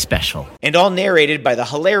Lemke's special. And all narrated by the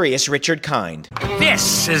hilarious Richard Kind.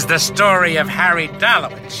 This is the story of Harry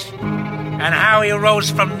Dalowitz and how he rose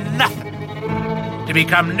from nothing to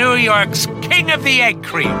become New York's King of the Egg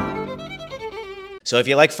Cream. So if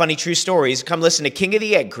you like funny true stories, come listen to King of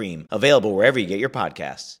the Egg Cream, available wherever you get your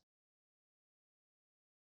podcasts.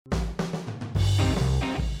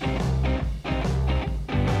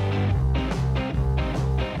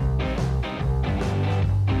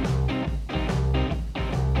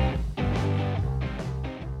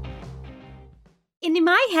 In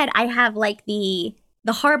my head, I have like the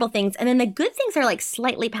horrible things, and then the good things are like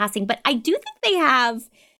slightly passing. But I do think they have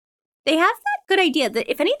that good idea that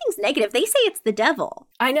if anything's negative, they say it's the devil.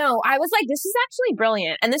 I know. I was like, this is actually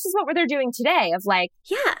brilliant. And this is what they're doing today of like,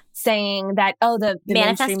 saying that, the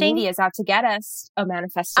mainstream media is out to get us. Oh,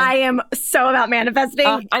 manifesting. I am so about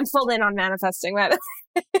manifesting. I'm full in on manifesting.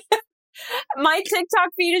 My TikTok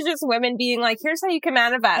feed is just women being like, here's how you can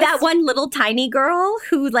manifest. That one little tiny girl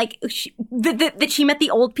who like, that she met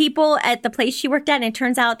the old people at the place she worked at, and it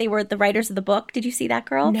turns out they were the writers of the book. Did you see that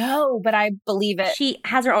girl? No, but I believe it. She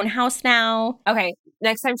has her own house now. Okay,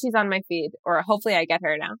 next time she's on my feed, or hopefully I get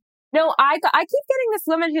her now. No, I keep getting this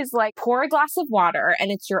woman who's like, pour a glass of water and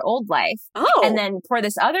it's your old life. Oh. And then pour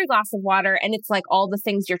this other glass of water and it's like all the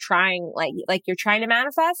things you're trying, like you're trying to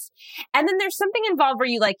manifest. And then there's something involved where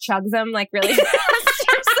you like chug them like really fast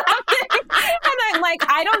or something. And I'm like,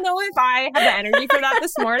 I don't know if I have the energy for that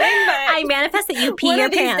this morning, but I manifest that you pee your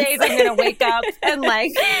pants. One of these days I'm going to wake up and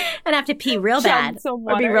like. And have to pee real bad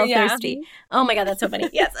or be real thirsty. Oh my God, that's so funny.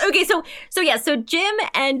 Yes. Okay. So Jim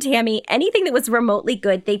and Tammy, anything that was remotely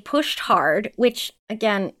good, they pushed hard, which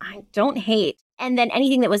again, I don't hate. And then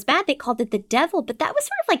anything that was bad, they called it the devil. But that was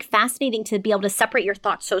sort of like fascinating to be able to separate your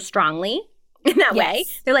thoughts so strongly in that way.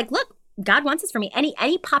 They're like, look, God wants this for me.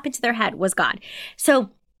 Any pop into their head was God.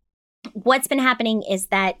 So what's been happening is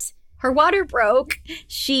that her water broke.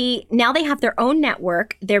 Now they have their own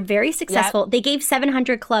network. They're very successful. Yep. They gave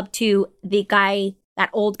 700 Club to the guy, that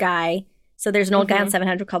old guy. So there's an old guy on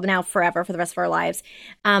 700 Club now forever for the rest of our lives.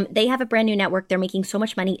 They have a brand new network. They're making so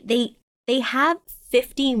much money. They have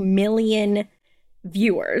 50 million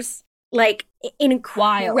viewers, like an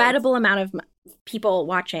incredible amount of people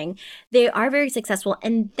watching. They are very successful.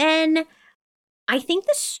 And then I think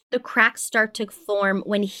the cracks start to form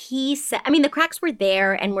when he said, I mean, the cracks were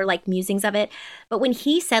there and were like musings of it. But when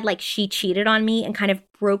he said like, she cheated on me and kind of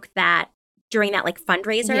broke that during that like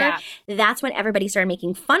fundraiser, that's when everybody started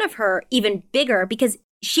making fun of her even bigger because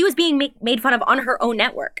she was being made fun of on her own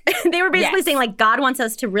network. They were basically saying like, God wants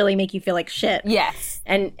us to really make you feel like shit. Yes.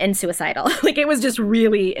 And suicidal. Like it was just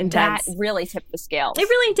really intense. That really tipped the scales. It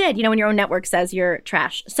really did. You know, when your own network says you're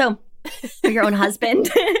trash. So, or your own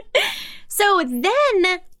husband. So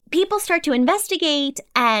then people start to investigate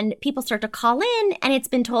and people start to call in, and it's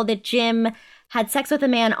been told that Jim had sex with a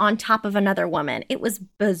man on top of another woman. It was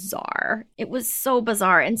bizarre. It was so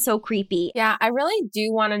bizarre and so creepy. Yeah, I really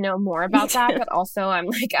do want to know more about that, but also I'm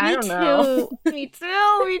like, I don't know. Me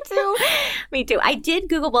too. I did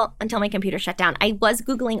Google, well, until my computer shut down, I was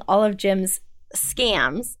Googling all of Jim's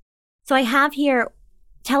scams. So I have here,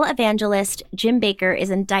 televangelist Jim Bakker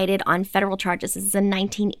is indicted on federal charges. This is in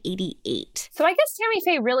 1988. So I guess Tammy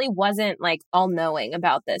Faye really wasn't like all knowing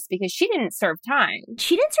about this because she didn't serve time.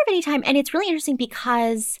 She didn't serve any time. And it's really interesting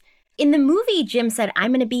because in the movie, Jim said,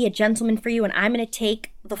 I'm going to be a gentleman for you and I'm going to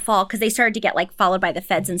take the fall, because they started to get like followed by the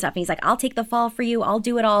feds and stuff. And he's like, I'll take the fall for you. I'll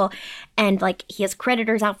do it all. And like he has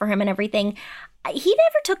creditors out for him and everything. He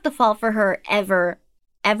never took the fall for her ever.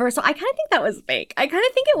 So I kind of think that was fake. I kind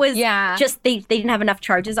of think it was just they didn't have enough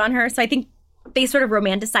charges on her. So I think they sort of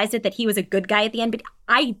romanticized it that he was a good guy at the end. But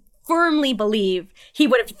I firmly believe he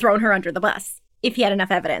would have thrown her under the bus if he had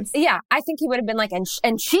enough evidence. Yeah, I think he would have been like,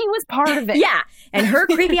 and she was part of it. Yeah, and her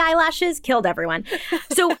creepy eyelashes killed everyone.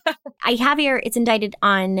 So I have here, it's indicted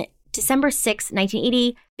on December 6,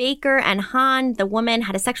 1980. Bakker and Hahn, the woman,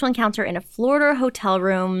 had a sexual encounter in a Florida hotel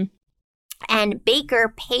room. And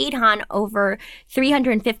Bakker paid Hahn over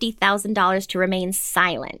 $350,000 to remain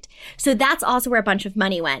silent. So that's also where a bunch of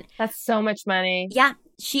money went. That's so much money. Yeah.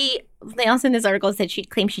 They also in this article said she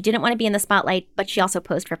claimed she didn't want to be in the spotlight, but she also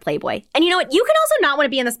posed for Playboy. And you know what? You can also not want to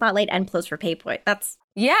be in the spotlight and pose for Playboy. That's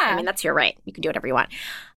your right. You can do whatever you want.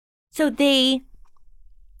 So the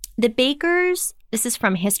Bakkers, this is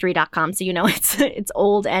from history.com, so you know it's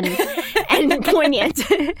old and poignant.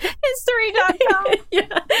 History.com.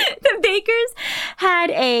 Yeah. The Bakkers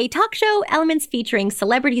had a talk show, Elements, featuring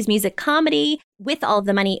celebrities, music, comedy. With all of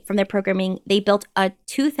the money from their programming, they built a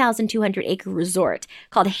 2,200-acre resort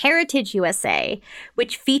called Heritage USA,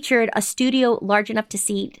 which featured a studio large enough to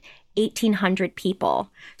seat 1,800 people.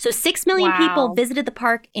 So 6 million people visited the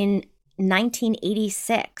park in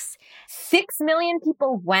 1986. 6 million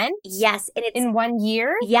people went? Yes. And it's in 1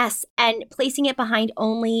 year? Yes. And placing it behind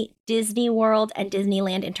only Disney World and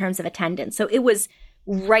Disneyland in terms of attendance. So it was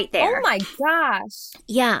right there. Oh my gosh.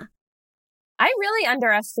 Yeah. I really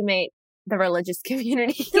underestimate the religious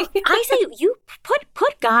community. So I say you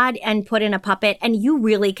put God and put in a puppet and you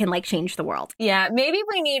really can like change the world. Yeah, maybe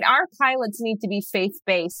our pilots need to be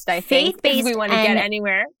faith-based, I think. Faith-based, if we want to get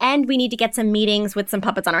anywhere. And we need to get some meetings with some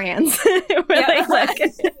puppets on our hands.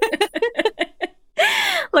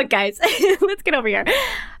 Look, guys, let's get over here.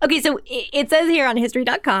 Okay, so it says here on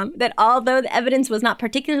history.com that although the evidence was not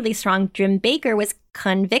particularly strong, Jim Bakker was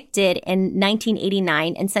convicted in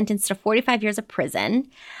 1989 and sentenced to 45 years of prison.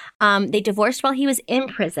 They divorced while he was in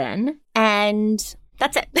prison, and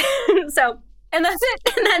that's it. And that's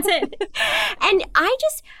it. And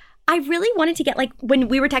I really wanted to get, like, when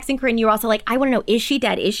we were texting Corinne, you were also like, I want to know, is she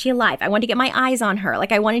dead? Is she alive? I wanted to get my eyes on her.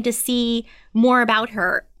 Like, I wanted to see more about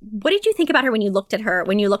her. What did you think about her when you looked at her,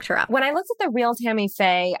 when you looked her up? When I looked at the real Tammy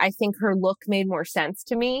Faye, I think her look made more sense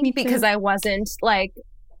to me because I wasn't, like,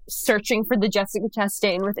 searching for the Jessica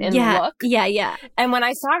Chastain within the look. Yeah. And when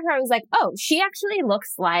I saw her, I was like, oh, she actually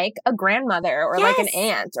looks like a grandmother or like an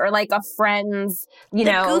aunt or like a friend's,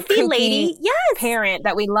 goofy lady parent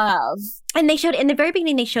that we love. And they showed, in the very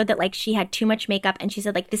beginning, they showed that, like, she had too much makeup and she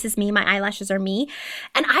said, like, this is me, my eyelashes are me.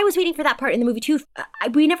 And I was waiting for that part in the movie, too.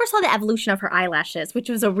 We never saw the evolution of her eyelashes, which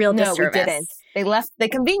was a real disservice. No, we didn't. They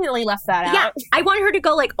conveniently left that out. Yeah, I want her to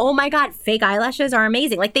go, like, oh my God, fake eyelashes are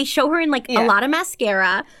amazing. Like, they show her in, like, a lot of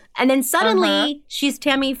mascara. And then suddenly, she's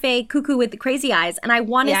Tammy Faye cuckoo with the crazy eyes. And I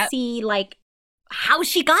want to see, like, how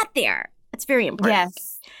she got there. That's very important.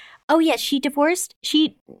 Yes. Oh, yeah, she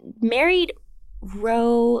married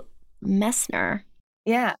Roe Messner.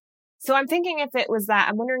 Yeah. So I'm thinking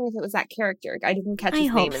I'm wondering if it was that character. I didn't catch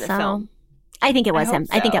his name in the film. I think it was him.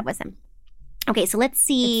 So. I think it was him. Okay, so let's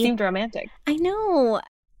see. It seemed romantic. I know.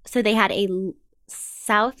 So they had a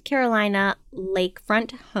South Carolina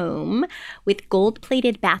lakefront home with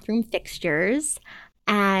gold-plated bathroom fixtures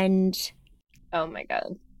and... Oh my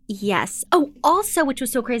God. Yes. Oh, also, which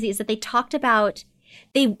was so crazy, is that they talked about...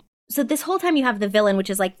 So this whole time you have the villain, which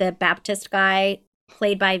is like the Baptist guy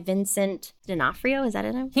played by Vincent D'Onofrio. Is that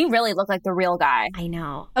it? He really looked like the real guy. I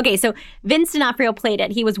know. Okay, so Vince D'Onofrio played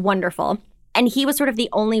it. He was wonderful. And he was sort of the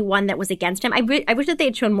only one that was against him. I wish that they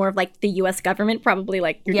had shown more of like the U.S. government, probably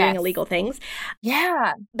like you're doing illegal things.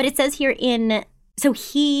 Yeah. But it says here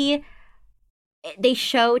they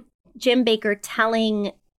show Jim Bakker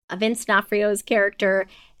telling Vince D'Onofrio's character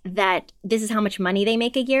that this is how much money they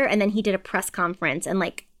make a year. And then he did a press conference and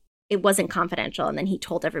like it wasn't confidential. And then he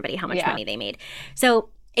told everybody how much money they made. So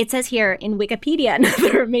it says here in Wikipedia,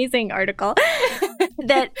 another amazing article,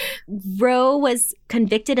 that Rowe was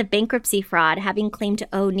convicted of bankruptcy fraud, having claimed to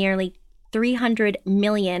owe nearly $300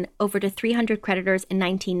 million over to 300 creditors in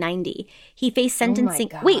 1990. He faced sentencing.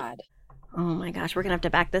 Oh my God. Oh my gosh, we're going to have to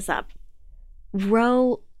back this up.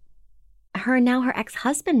 Rowe, her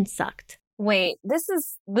ex-husband sucked. Wait, this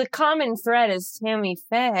is the common thread is Tammy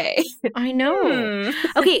Faye. I know.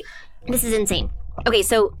 Okay, this is insane. Okay,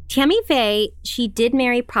 so Tammy Faye, she did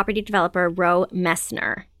marry property developer Roe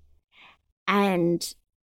Messner. And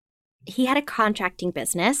he had a contracting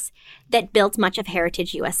business that built much of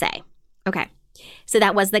Heritage USA. Okay, so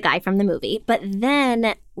that was the guy from the movie. But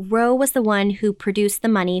then Roe was the one who produced the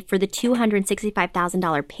money for the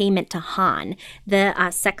 $265,000 payment to Hahn, the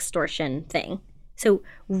sextortion thing. So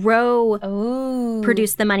Roe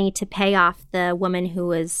produced the money to pay off the woman who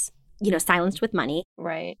was, silenced with money.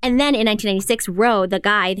 Right. And then in 1996, Roe, the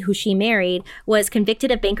guy who she married, was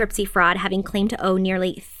convicted of bankruptcy fraud, having claimed to owe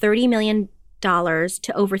nearly $30 million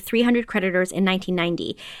to over 300 creditors in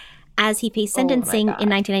 1990. As he faced sentencing in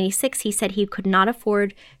 1996, he said he could not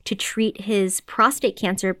afford to treat his prostate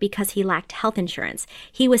cancer because he lacked health insurance.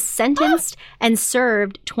 He was sentenced and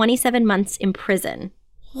served 27 months in prison.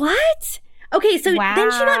 What? Okay, so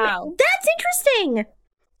then she got... That's interesting.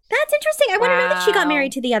 That's interesting. I want to know that she got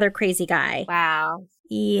married to the other crazy guy. Wow.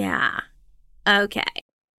 Yeah. Okay.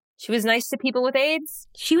 She was nice to people with AIDS?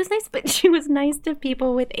 She was nice, but she was nice to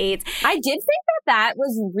people with AIDS. I did think that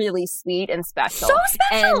was really sweet and special. So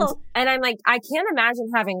special! And I'm like, I can't imagine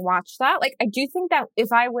having watched that. Like, I do think that if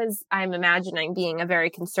I'm imagining being a very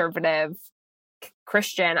conservative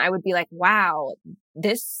Christian, I would be like, wow,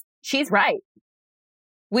 she's right.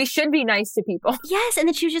 We should be nice to people. Yes. And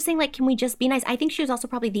then she was just saying, like, can we just be nice? I think she was also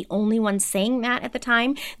probably the only one saying that at the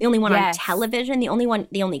time. The only one on television, the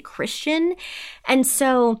only Christian. And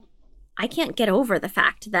so I can't get over the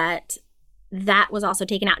fact that was also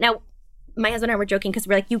taken out. Now, my husband and I were joking because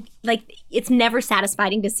we're like, it's never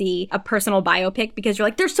satisfying to see a personal biopic because you're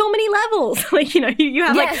like, there's so many levels. Like, you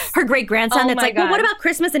have like her great grandson that's like, well, what about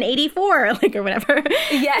Christmas in '84? Like, or whatever.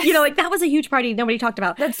 Yes. Like that was a huge party nobody talked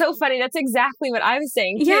about. That's so funny. That's exactly what I was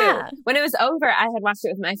saying too. Yeah. When it was over, I had watched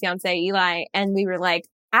it with my fiance Eli, and we were like,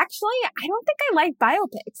 actually, I don't think I like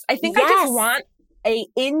biopics. I think I just want a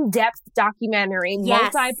in-depth documentary,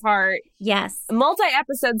 multi-part,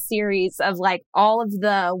 multi-episode series of like all of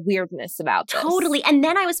the weirdness about this. Totally. And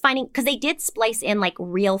then I was finding, because they did splice in like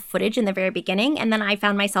real footage in the very beginning. And then I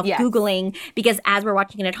found myself Googling, because as we're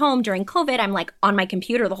watching it at home during COVID, I'm like on my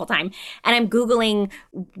computer the whole time. And I'm Googling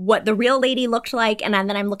what the real lady looked like. And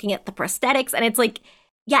then I'm looking at the prosthetics. And it's like,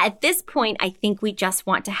 at this point, I think we just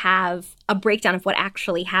want to have a breakdown of what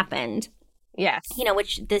actually happened. Yes.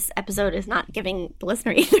 Which this episode is not giving the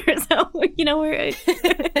listener either. So, we're...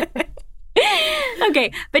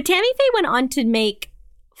 Okay. But Tammy Faye went on to make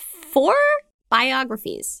 4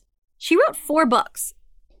 biographies. She wrote 4 books.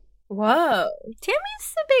 Whoa.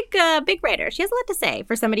 Tammy's a big writer. She has a lot to say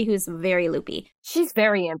for somebody who's very loopy. She's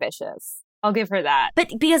very ambitious. I'll give her that. But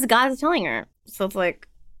because God's telling her. So it's like...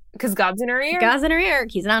 Because God's in her ear? God's in her ear.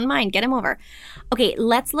 He's not in mine. Get him over. Okay,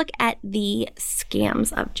 let's look at the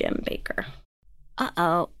scams of Jim Bakker.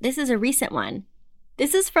 Uh-oh. This is a recent one.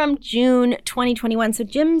 This is from June 2021. So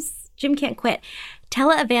Jim can't quit.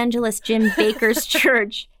 Televangelist Jim Bakker's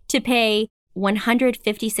church to pay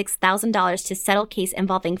 $156,000 to settle case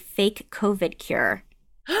involving fake COVID cure.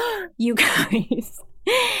 You guys.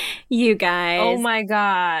 Oh my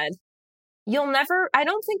God. I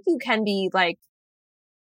don't think you can be like,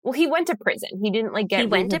 well, he went to prison. He didn't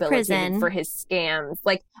get rehabilitated for his scams.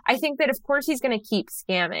 Like, I think that of course he's going to keep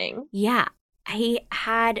scamming. Yeah. He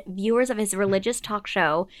had viewers of his religious talk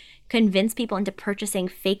show convince people into purchasing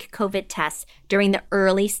fake COVID tests during the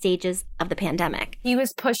early stages of the pandemic. He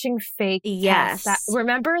was pushing fake tests.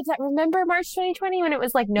 Remember March 2020 when it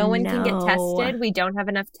was like no one can get tested? We don't have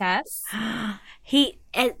enough tests. He,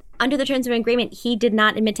 under the terms of agreement, he did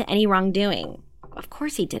not admit to any wrongdoing. Of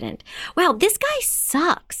course he didn't. Wow, this guy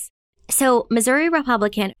sucks. So Missouri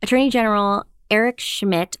Republican Attorney General Eric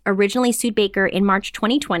Schmidt originally sued Baker in March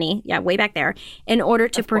 2020, way back there, in order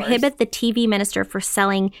to prohibit the TV minister for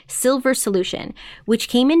selling Silver Solution, which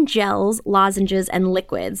came in gels, lozenges, and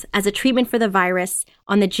liquids as a treatment for the virus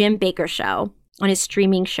on the Jim Baker Show, on his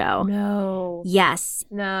streaming show. No. Yes.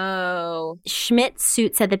 No. Schmidt's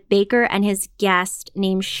suit said that Baker and his guest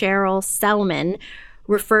named Cheryl Selman,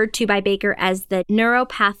 referred to by Baker as the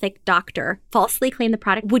neuropathic doctor, falsely claimed the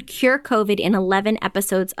product would cure COVID in 11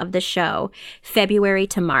 episodes of the show, February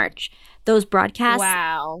to March. Those broadcasts,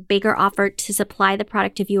 Baker offered to supply the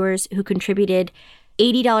product to viewers who contributed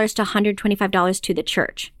 $80 to $125 to the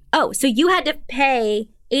church. Oh, so you had to pay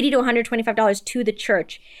 $80 to $125 to the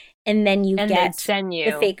church, and then you get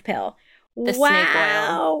the fake pill. The snake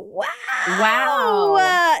oil. Wow.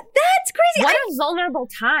 That's crazy. What a vulnerable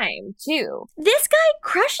time, too. This guy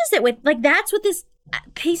crushes it with, that's what this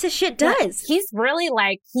piece of shit does. He's really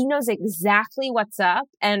he knows exactly what's up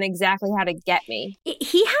and exactly how to get me.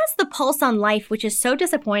 He has the pulse on life, which is so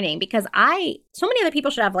disappointing because so many other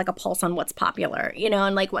people should have a pulse on what's popular,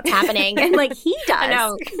 and what's happening. And he does. I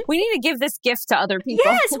know. We need to give this gift to other people.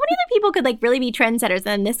 Yes. So many other people could really be trendsetters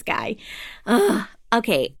than this guy.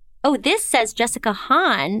 Okay. Oh, this says Jessica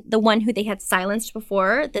Hahn, the one who they had silenced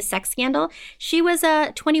before the sex scandal. She was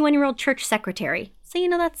a 21-year-old church secretary. So,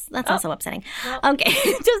 that's also upsetting. Well, okay,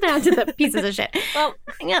 just down to the pieces of shit. Well,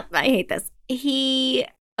 I hate this.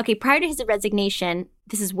 Prior to his resignation,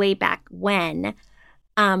 this is way back when,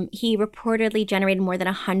 he reportedly generated more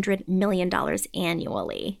than $100 million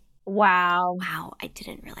annually. Wow. Wow, I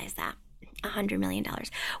didn't realize that. $100 million.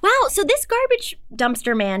 Wow, so this garbage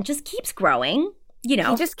dumpster man just keeps growing. He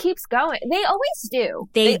just keeps going. They always do.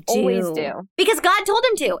 They always do. Because God told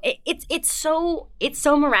him to. It's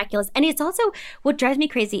so miraculous. And it's also, what drives me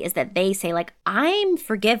crazy is that they say, I'm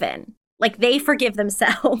forgiven. They forgive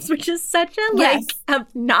themselves, which is such a,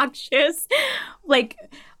 obnoxious,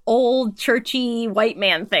 old churchy white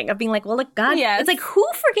man thing of being well, look, God, it's who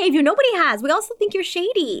forgave you? Nobody has. We also think you're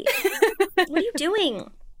shady. What are you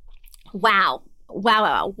doing? Wow.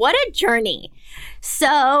 What a journey.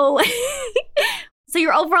 So... So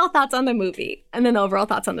your overall thoughts on the movie and then the overall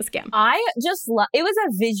thoughts on the scam. I just it was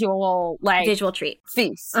a visual treat.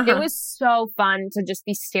 Feast. It was so fun to just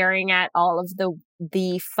be staring at all of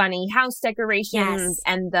the funny house decorations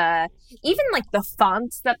and even the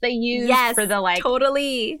fonts that they used for the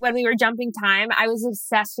totally. When we were jumping time, I was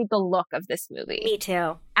obsessed with the look of this movie. Me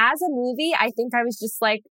too. As a movie, I think I was just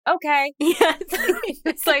okay. Yes.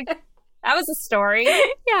 It's that was a story.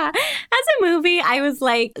 Yeah. As a movie, I was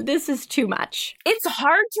this is too much. It's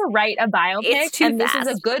hard to write a biopic. It's too and fast.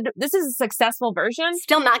 This is a successful version.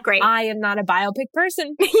 Still not great. I am not a biopic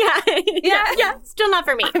person. Yeah. Still not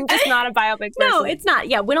for me. I'm just not a biopic person. No, it's not.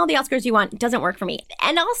 Yeah. Win all the Oscars you want. It doesn't work for me.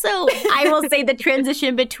 And also, I will say the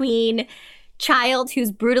transition between child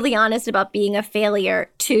who's brutally honest about being a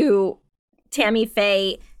failure to Tammy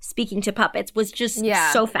Faye speaking to puppets was just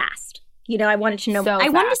so fast. I wanted to know. I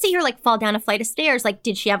wanted to see her fall down a flight of stairs.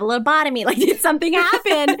 Did she have a lobotomy? Did something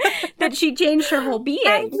happen that she changed her whole being?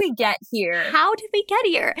 How did we get here?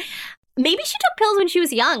 Maybe she took pills when she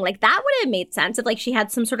was young. That would have made sense if she had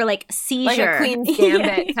some sort of seizure. Like a Queen's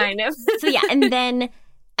Gambit kind of. So yeah, and then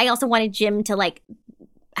I also wanted Jim to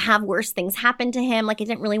have worse things happen to him. I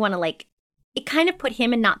didn't really want to it kind of put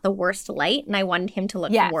him in not the worst light, and I wanted him to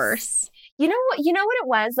look worse. You know what it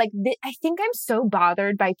was? I think I'm so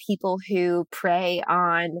bothered by people who prey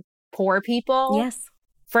on poor people. Yes.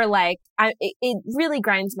 For it really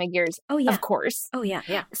grinds my gears. Oh, yeah. Of course. Oh, yeah.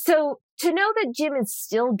 Yeah. So to know that Jim is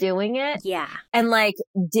still doing it. Yeah. And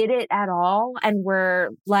did it at all. And we're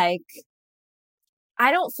I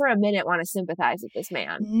don't for a minute want to sympathize with this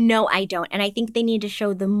man. No, I don't. And I think they need to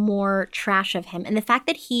show the more trash of him. And the fact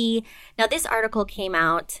that now this article came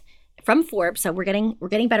out from Forbes, so we're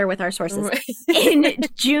getting better with our sources, in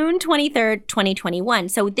June 23rd, 2021.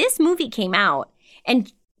 So this movie came out,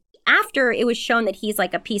 and after it was shown that he's a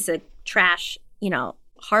piece of trash,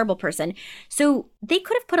 horrible person. So they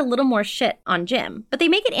could have put a little more shit on Jim, but they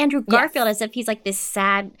make it Andrew Garfield as if he's this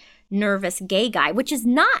sad, nervous gay guy, which is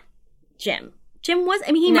not Jim. Jim was,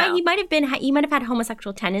 he might have had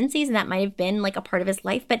homosexual tendencies, and that might have been a part of his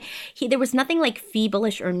life, but there was nothing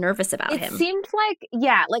feebleish or nervous about him. It seemed I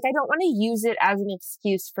don't want to use it as an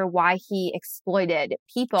excuse for why he exploited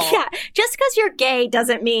people. Yeah, just because you're gay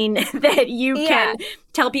doesn't mean that you can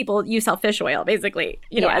tell people you sell fish oil, basically,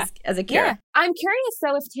 as a cure. Yeah. I'm curious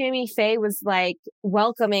though if Tammy Faye was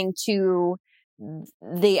welcoming to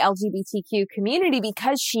the LGBTQ community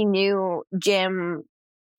because she knew Jim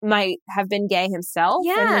might have been gay himself.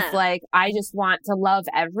 Yeah. And it's like, I just want to love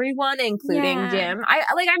everyone, including Jim.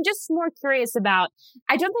 I'm just more curious about,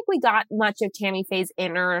 I don't think we got much of Tammy Faye's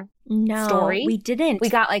inner story. We didn't. We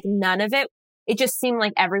got like none of it. It just seemed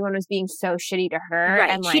like everyone was being so shitty to her. Right.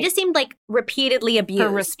 And like, she just seemed like repeatedly abused. Her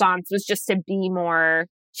response was just to be more,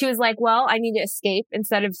 she was like, well, I need to escape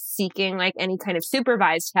instead of seeking like any kind of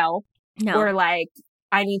supervised help. No. Or like,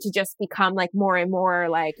 I need to just become like more and more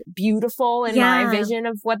like beautiful in my vision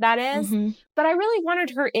of what that is. Mm-hmm. But I really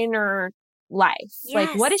wanted her inner life. Yes.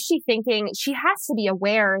 Like, what is she thinking? She has to be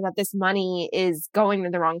aware that this money is going to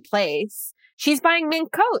the wrong place. She's buying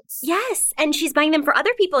mink coats. Yes. And she's buying them for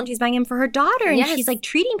other people and she's buying them for her daughter. And she's like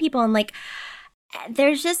treating people and like,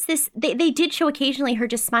 there's just this, they did show occasionally her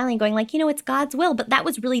just smiling, going like, it's God's will. But that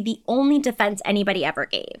was really the only defense anybody ever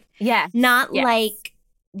gave. Yeah. Not like,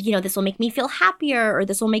 this will make me feel happier or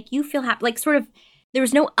this will make you feel happy. Like sort of, there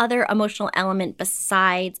was no other emotional element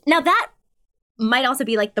besides. Now that might also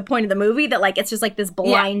be like the point of the movie, that like, it's just like this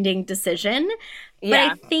blinding decision. But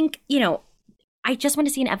I think, I just want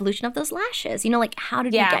to see an evolution of those lashes. Like, how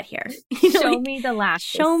did we get here? Show me the lashes.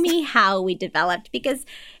 Show me how we developed. Because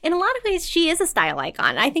in a lot of ways, she is a style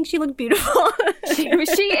icon. I think she looked beautiful. She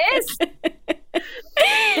is.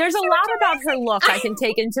 There's a lot about her look I can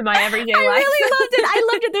take into my everyday life. I really loved it. I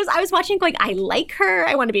loved it. I was watching going, I like her.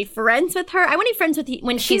 I want to be friends with her. I want to be friends with you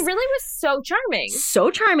when she really was so charming. So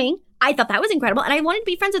charming. I thought that was incredible. And I wanted to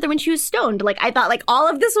be friends with her when she was stoned. Like, I thought like all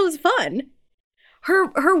of this was fun.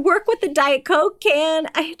 Her work with the Diet Coke can,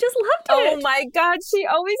 I just loved it. Oh my God. She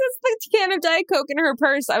always has the can of Diet Coke in her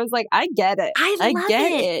purse. I was like, I get it. I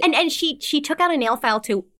get it. And she took out a nail file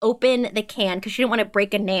to open the can because she didn't want to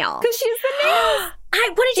break a nail. Because she's the nails.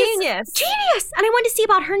 Genius. And I wanted to see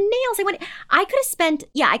about her nails. I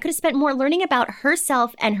could have spent more learning about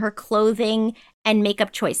herself and her clothing and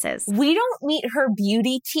makeup choices. We don't meet her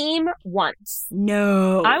beauty team once.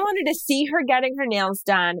 No. I wanted to see her getting her nails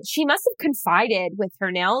done. She must have confided with her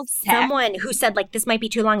nails tech. Someone who said like, this might be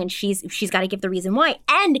too long and she's got to give the reason why.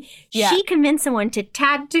 And she convinced someone to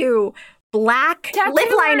tattoo black lip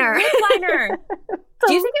liner.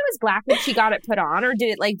 Do you think it was black when she got it put on, or did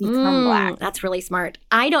it like become black? That's really smart.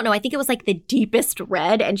 I don't know. I think it was like the deepest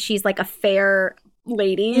red, and she's like a fair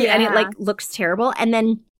lady, and it like looks terrible. And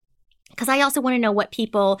then, because I also want to know what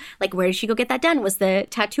people, like, where did she go get that done? Was the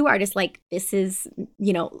tattoo artist like, this is,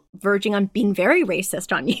 verging on being very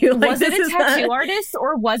racist on you? Like, was it a tattoo artist,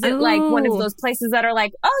 or was it like one of those places that are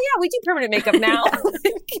like, oh yeah, we do permanent makeup now?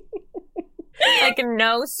 Like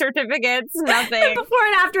no certificates, nothing. Before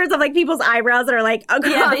and afters of like people's eyebrows that are like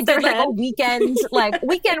across they their did like head. a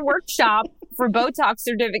weekend workshop for Botox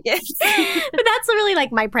certificates. But that's really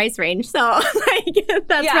like my price range, so like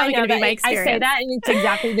that's probably going to be my experience. I say that, and it's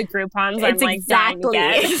exactly the Groupons. I'm like exactly.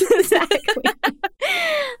 I thought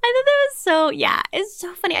that was so it's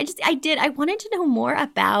so funny. I wanted to know more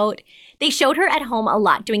about. They showed her at home a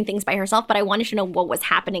lot doing things by herself, but I wanted to know what was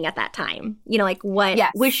happening at that time. Like what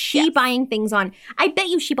was she buying things on? I bet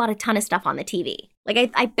you she bought a ton of stuff on the TV.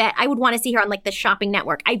 Like I bet I would want to see her on like the shopping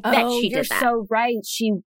network. I bet she did that. You're so right.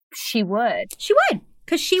 She would. She would.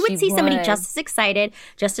 Because she would see somebody just as excited,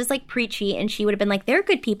 just as like preachy, and she would have been like, they're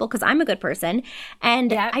good people because I'm a good person.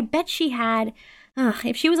 And I bet she had,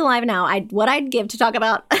 if she was alive now, what I'd give to talk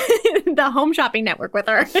about the home shopping network with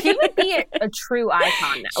her. She would be a true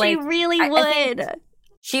icon. She really would.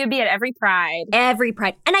 She would be at every Pride. Every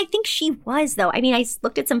Pride. And I think she was, though. I mean, I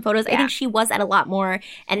looked at some photos. I think she was at a lot more,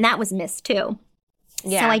 and that was missed, too.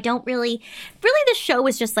 Yeah. So I don't really the show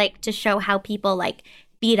was just like to show how people like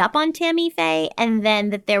beat up on Tammy Faye, and then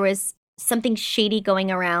that there was something shady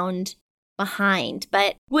going around behind.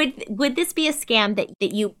 But would this be a scam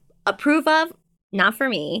that you approve of? Not for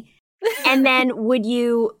me. And then would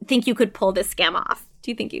you think you could pull this scam off? Do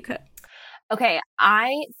you think you could? Okay, I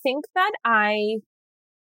think that I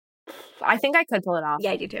think I could pull it off.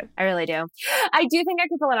 Yeah, I do too. I really do. I do think I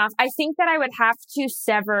could pull it off. I think that I would have to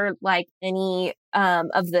sever like any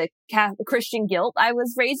of the Christian guilt I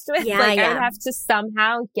was raised with. I would have to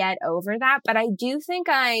somehow get over that. But I do think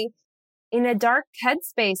in a dark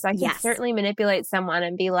headspace, I can certainly manipulate someone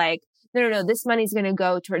and be like, no, this money's going to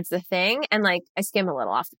go towards the thing. And like, I skim a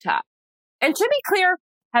little off the top. And to be clear,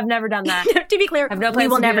 have never done that. To be clear, have no we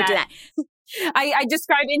will never do that. I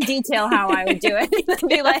describe in detail how I would do it.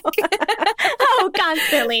 Be like,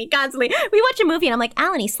 constantly. We watch a movie and I'm like,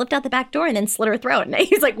 Alan, he slipped out the back door and then slit her throat. And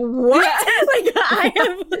he's like, what? Like, I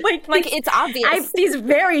have like it's obvious. I have these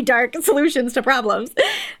very dark solutions to problems.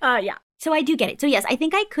 So I do get it. So yes, I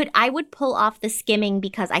think I would pull off the skimming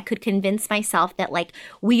because I could convince myself that like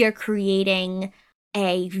we are creating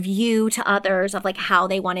a view to others of like how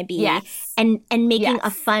they want to be and making a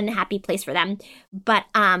fun, happy place for them. But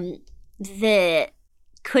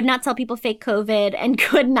could not tell people fake COVID and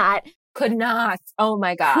could not. Oh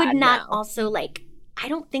my God. Could not also like, I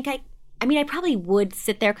don't think I mean, I probably would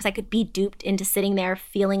sit there because I could be duped into sitting there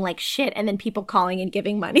feeling like shit and then people calling and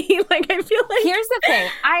giving money. Like, I feel like... Here's the thing.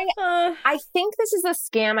 I think this is a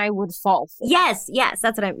scam I would fall for. Yes,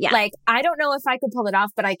 that's what Like, I don't know if I could pull it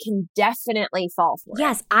off, but I can definitely fall for it.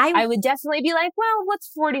 Yes, I would definitely be like, well,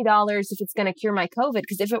 what's $40 if it's going to cure my COVID?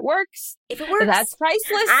 Because if it works, that's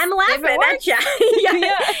priceless. I'm laughing at you.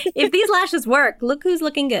 If these lashes work, look who's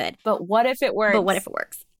looking good. But what if it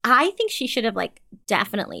works? I think she should have like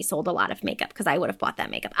definitely sold a lot of makeup because I would have bought that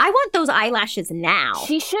makeup. I want those eyelashes now.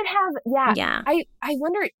 She should have, yeah. I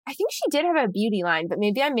wonder, I think she did have a beauty line, but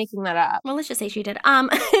maybe I'm making that up. Well, let's just say she did.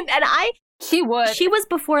 She would. She was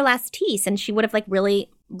before Lastis and she would have like really,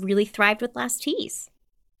 really thrived with Lastis.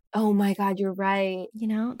 Oh my God, you're right. You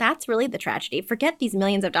know, that's really the tragedy. Forget these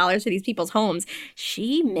millions of dollars for these people's homes.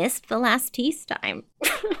 She missed the Lastis time.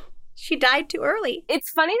 She died too early. It's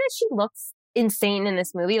funny that she looks insane in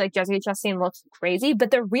this movie. Like, Jessica Chastain looks crazy,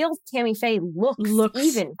 but the real Tammy Faye looks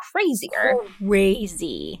even crazier.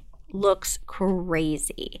 Looks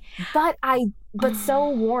crazy. But so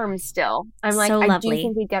warm still. I'm like, so I lovely. do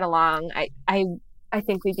think we'd get along. I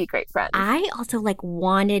think we'd be great friends. I also like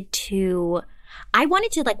wanted to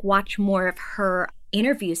like watch more of her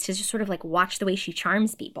interviews to just sort of like watch the way she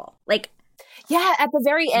charms people. Like, yeah, at the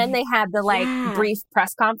very end they had the like brief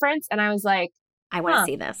press conference and I was like, I want to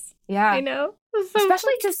see this. Yeah. I know.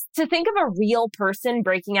 Especially just to think of a real person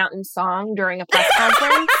breaking out in song during a press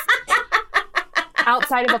conference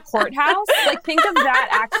outside of a courthouse. Like, think of that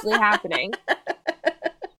actually happening.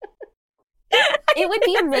 It would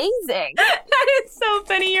be amazing. That is so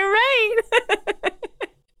funny. You're right.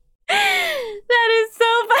 That is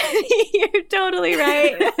so funny. You're totally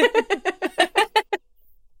right.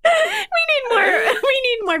 We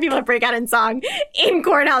need more people to break out in song in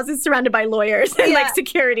courthouses surrounded by lawyers and like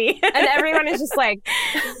security. And everyone is just like,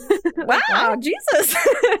 wow, Jesus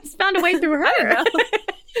has found a way through her.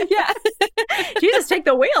 Yeah. Jesus, take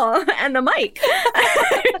the wheel and the mic.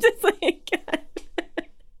 Just like,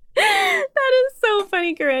 that is so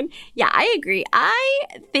funny, Corinne. Yeah, I agree. I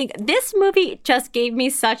think this movie just gave me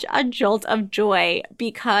such a jolt of joy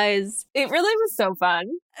because it really was so fun.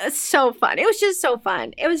 So fun. It was just so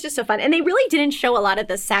fun. And they really didn't show a lot of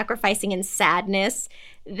the sacrificing and sadness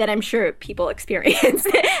that I'm sure people experience.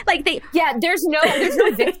 Like there's no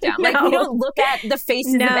victim. No. Like, we don't look at the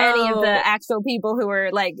faces of any of the actual people who were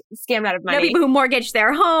like scammed out of money. No people who mortgaged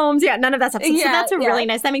their homes. Yeah, none of that stuff. So that's really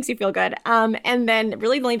nice. That makes you feel good. And then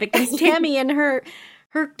really the only victim is Tammy and her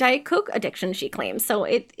Diet Coke addiction, she claims. So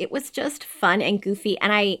it was just fun and goofy.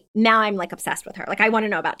 And I'm like obsessed with her. Like, I want to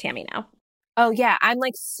know about Tammy now. Oh yeah, I'm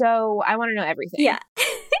like I want to know everything. Yeah.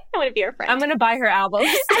 I want to be her friend. I'm going to buy her albums.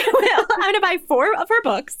 I will. I'm going to buy 4 of her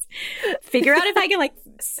books. Figure out if I can like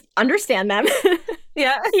understand them.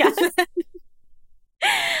 Yeah.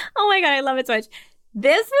 Oh my God, I love it so much.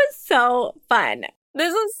 This was so fun.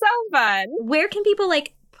 Where can people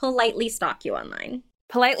like politely stalk you online?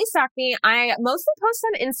 Politely stalk me. I mostly post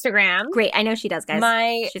on Instagram. Great. I know she does,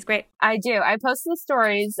 guys. She's great. I do. I post the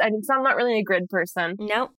stories. I'm not really a grid person.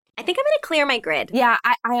 No. I think I'm going to clear my grid. Yeah,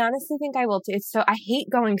 I honestly think I will too. I hate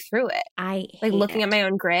going through it. I hate looking at my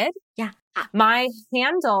own grid. Yeah. My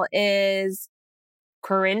handle is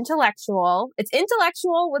Corintellectual. It's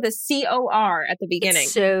intellectual with a C-O-R at the beginning.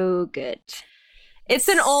 It's so good. It's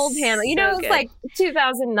an old handle. You know, it's like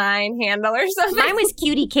 2009 handle or something. Mine was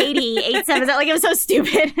Cutie Katie 877. Like, it was so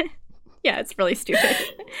stupid. Yeah, it's really stupid.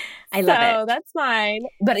 I love it. So that's mine.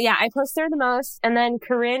 But yeah, I post there the most. And then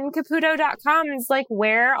CorinneCaputo.com is like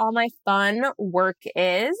where all my fun work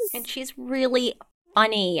is. And she's really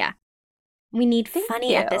funny. We need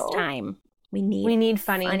funny at this time. We need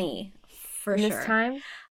funny. Funny. For sure. This time.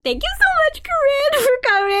 Thank you so much, Corinne, for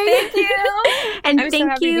coming. Thank you. And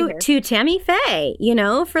thank you to Tammy Faye,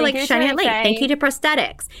 for like shining a light. Thank you to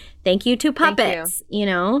prosthetics. Thank you to puppets,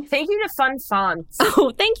 Thank you to fun fonts.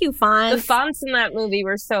 Oh, thank you, fonts. The fonts in that movie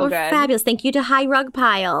were so good. Fabulous. Thank you to High Rug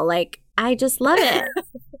Pile. Like, I just love it.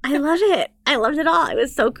 I love it. I loved it all. It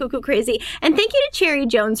was so cuckoo crazy. And thank you to Cherry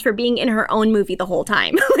Jones for being in her own movie the whole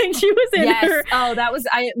time. Like, she was in her... Oh,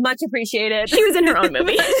 I much appreciated. She was in her own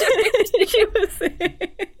movie. She was...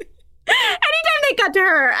 Anytime they cut to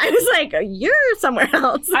her, I was like, you're somewhere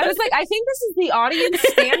else. I was like, I think this is the audience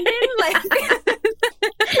stand-in. Like,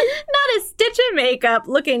 not a stitch of makeup,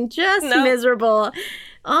 looking just miserable.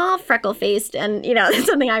 All freckle-faced, and, that's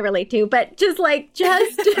something I relate to, but just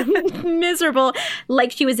miserable,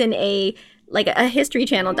 like she was in a like a History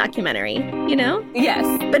Channel documentary, you know? Yes.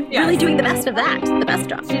 But really doing the best of that. The best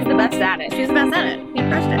job. She's the best at it. She's the best at it. You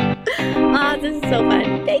crushed it. Oh, this is so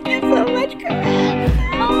fun. Thank you so much, Corinne.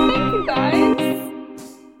 Oh, thank you guys.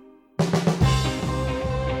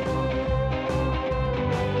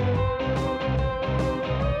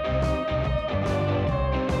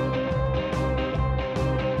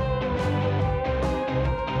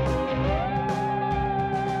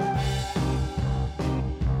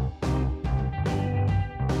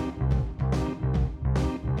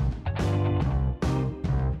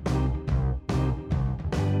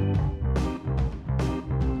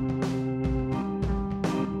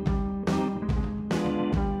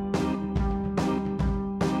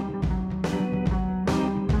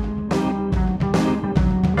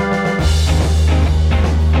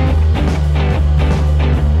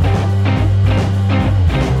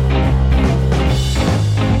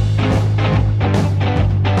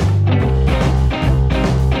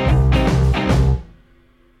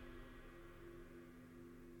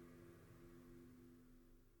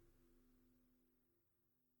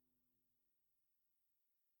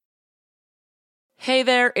 Hey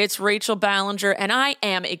there, it's Rachel Ballinger, and I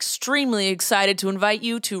am extremely excited to invite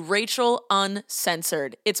you to Rachel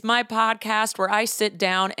Uncensored. It's my podcast where I sit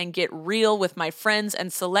down and get real with my friends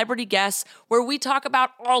and celebrity guests, where we talk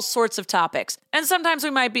about all sorts of topics. And sometimes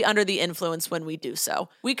we might be under the influence when we do so.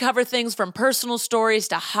 We cover things from personal stories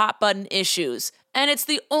to hot button issues. And it's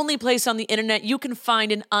the only place on the internet you can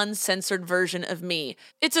find an uncensored version of me.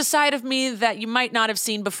 It's a side of me that you might not have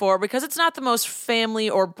seen before because it's not the most family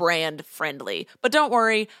or brand friendly. But don't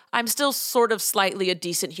worry, I'm still sort of slightly a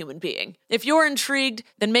decent human being. If you're intrigued,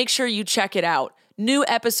 then make sure you check it out. New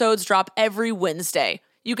episodes drop every Wednesday.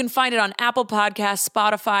 You can find it on Apple Podcasts,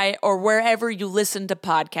 Spotify, or wherever you listen to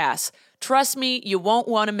podcasts. Trust me, you won't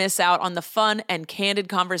want to miss out on the fun and candid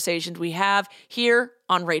conversations we have here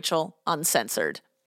on Rachel Uncensored.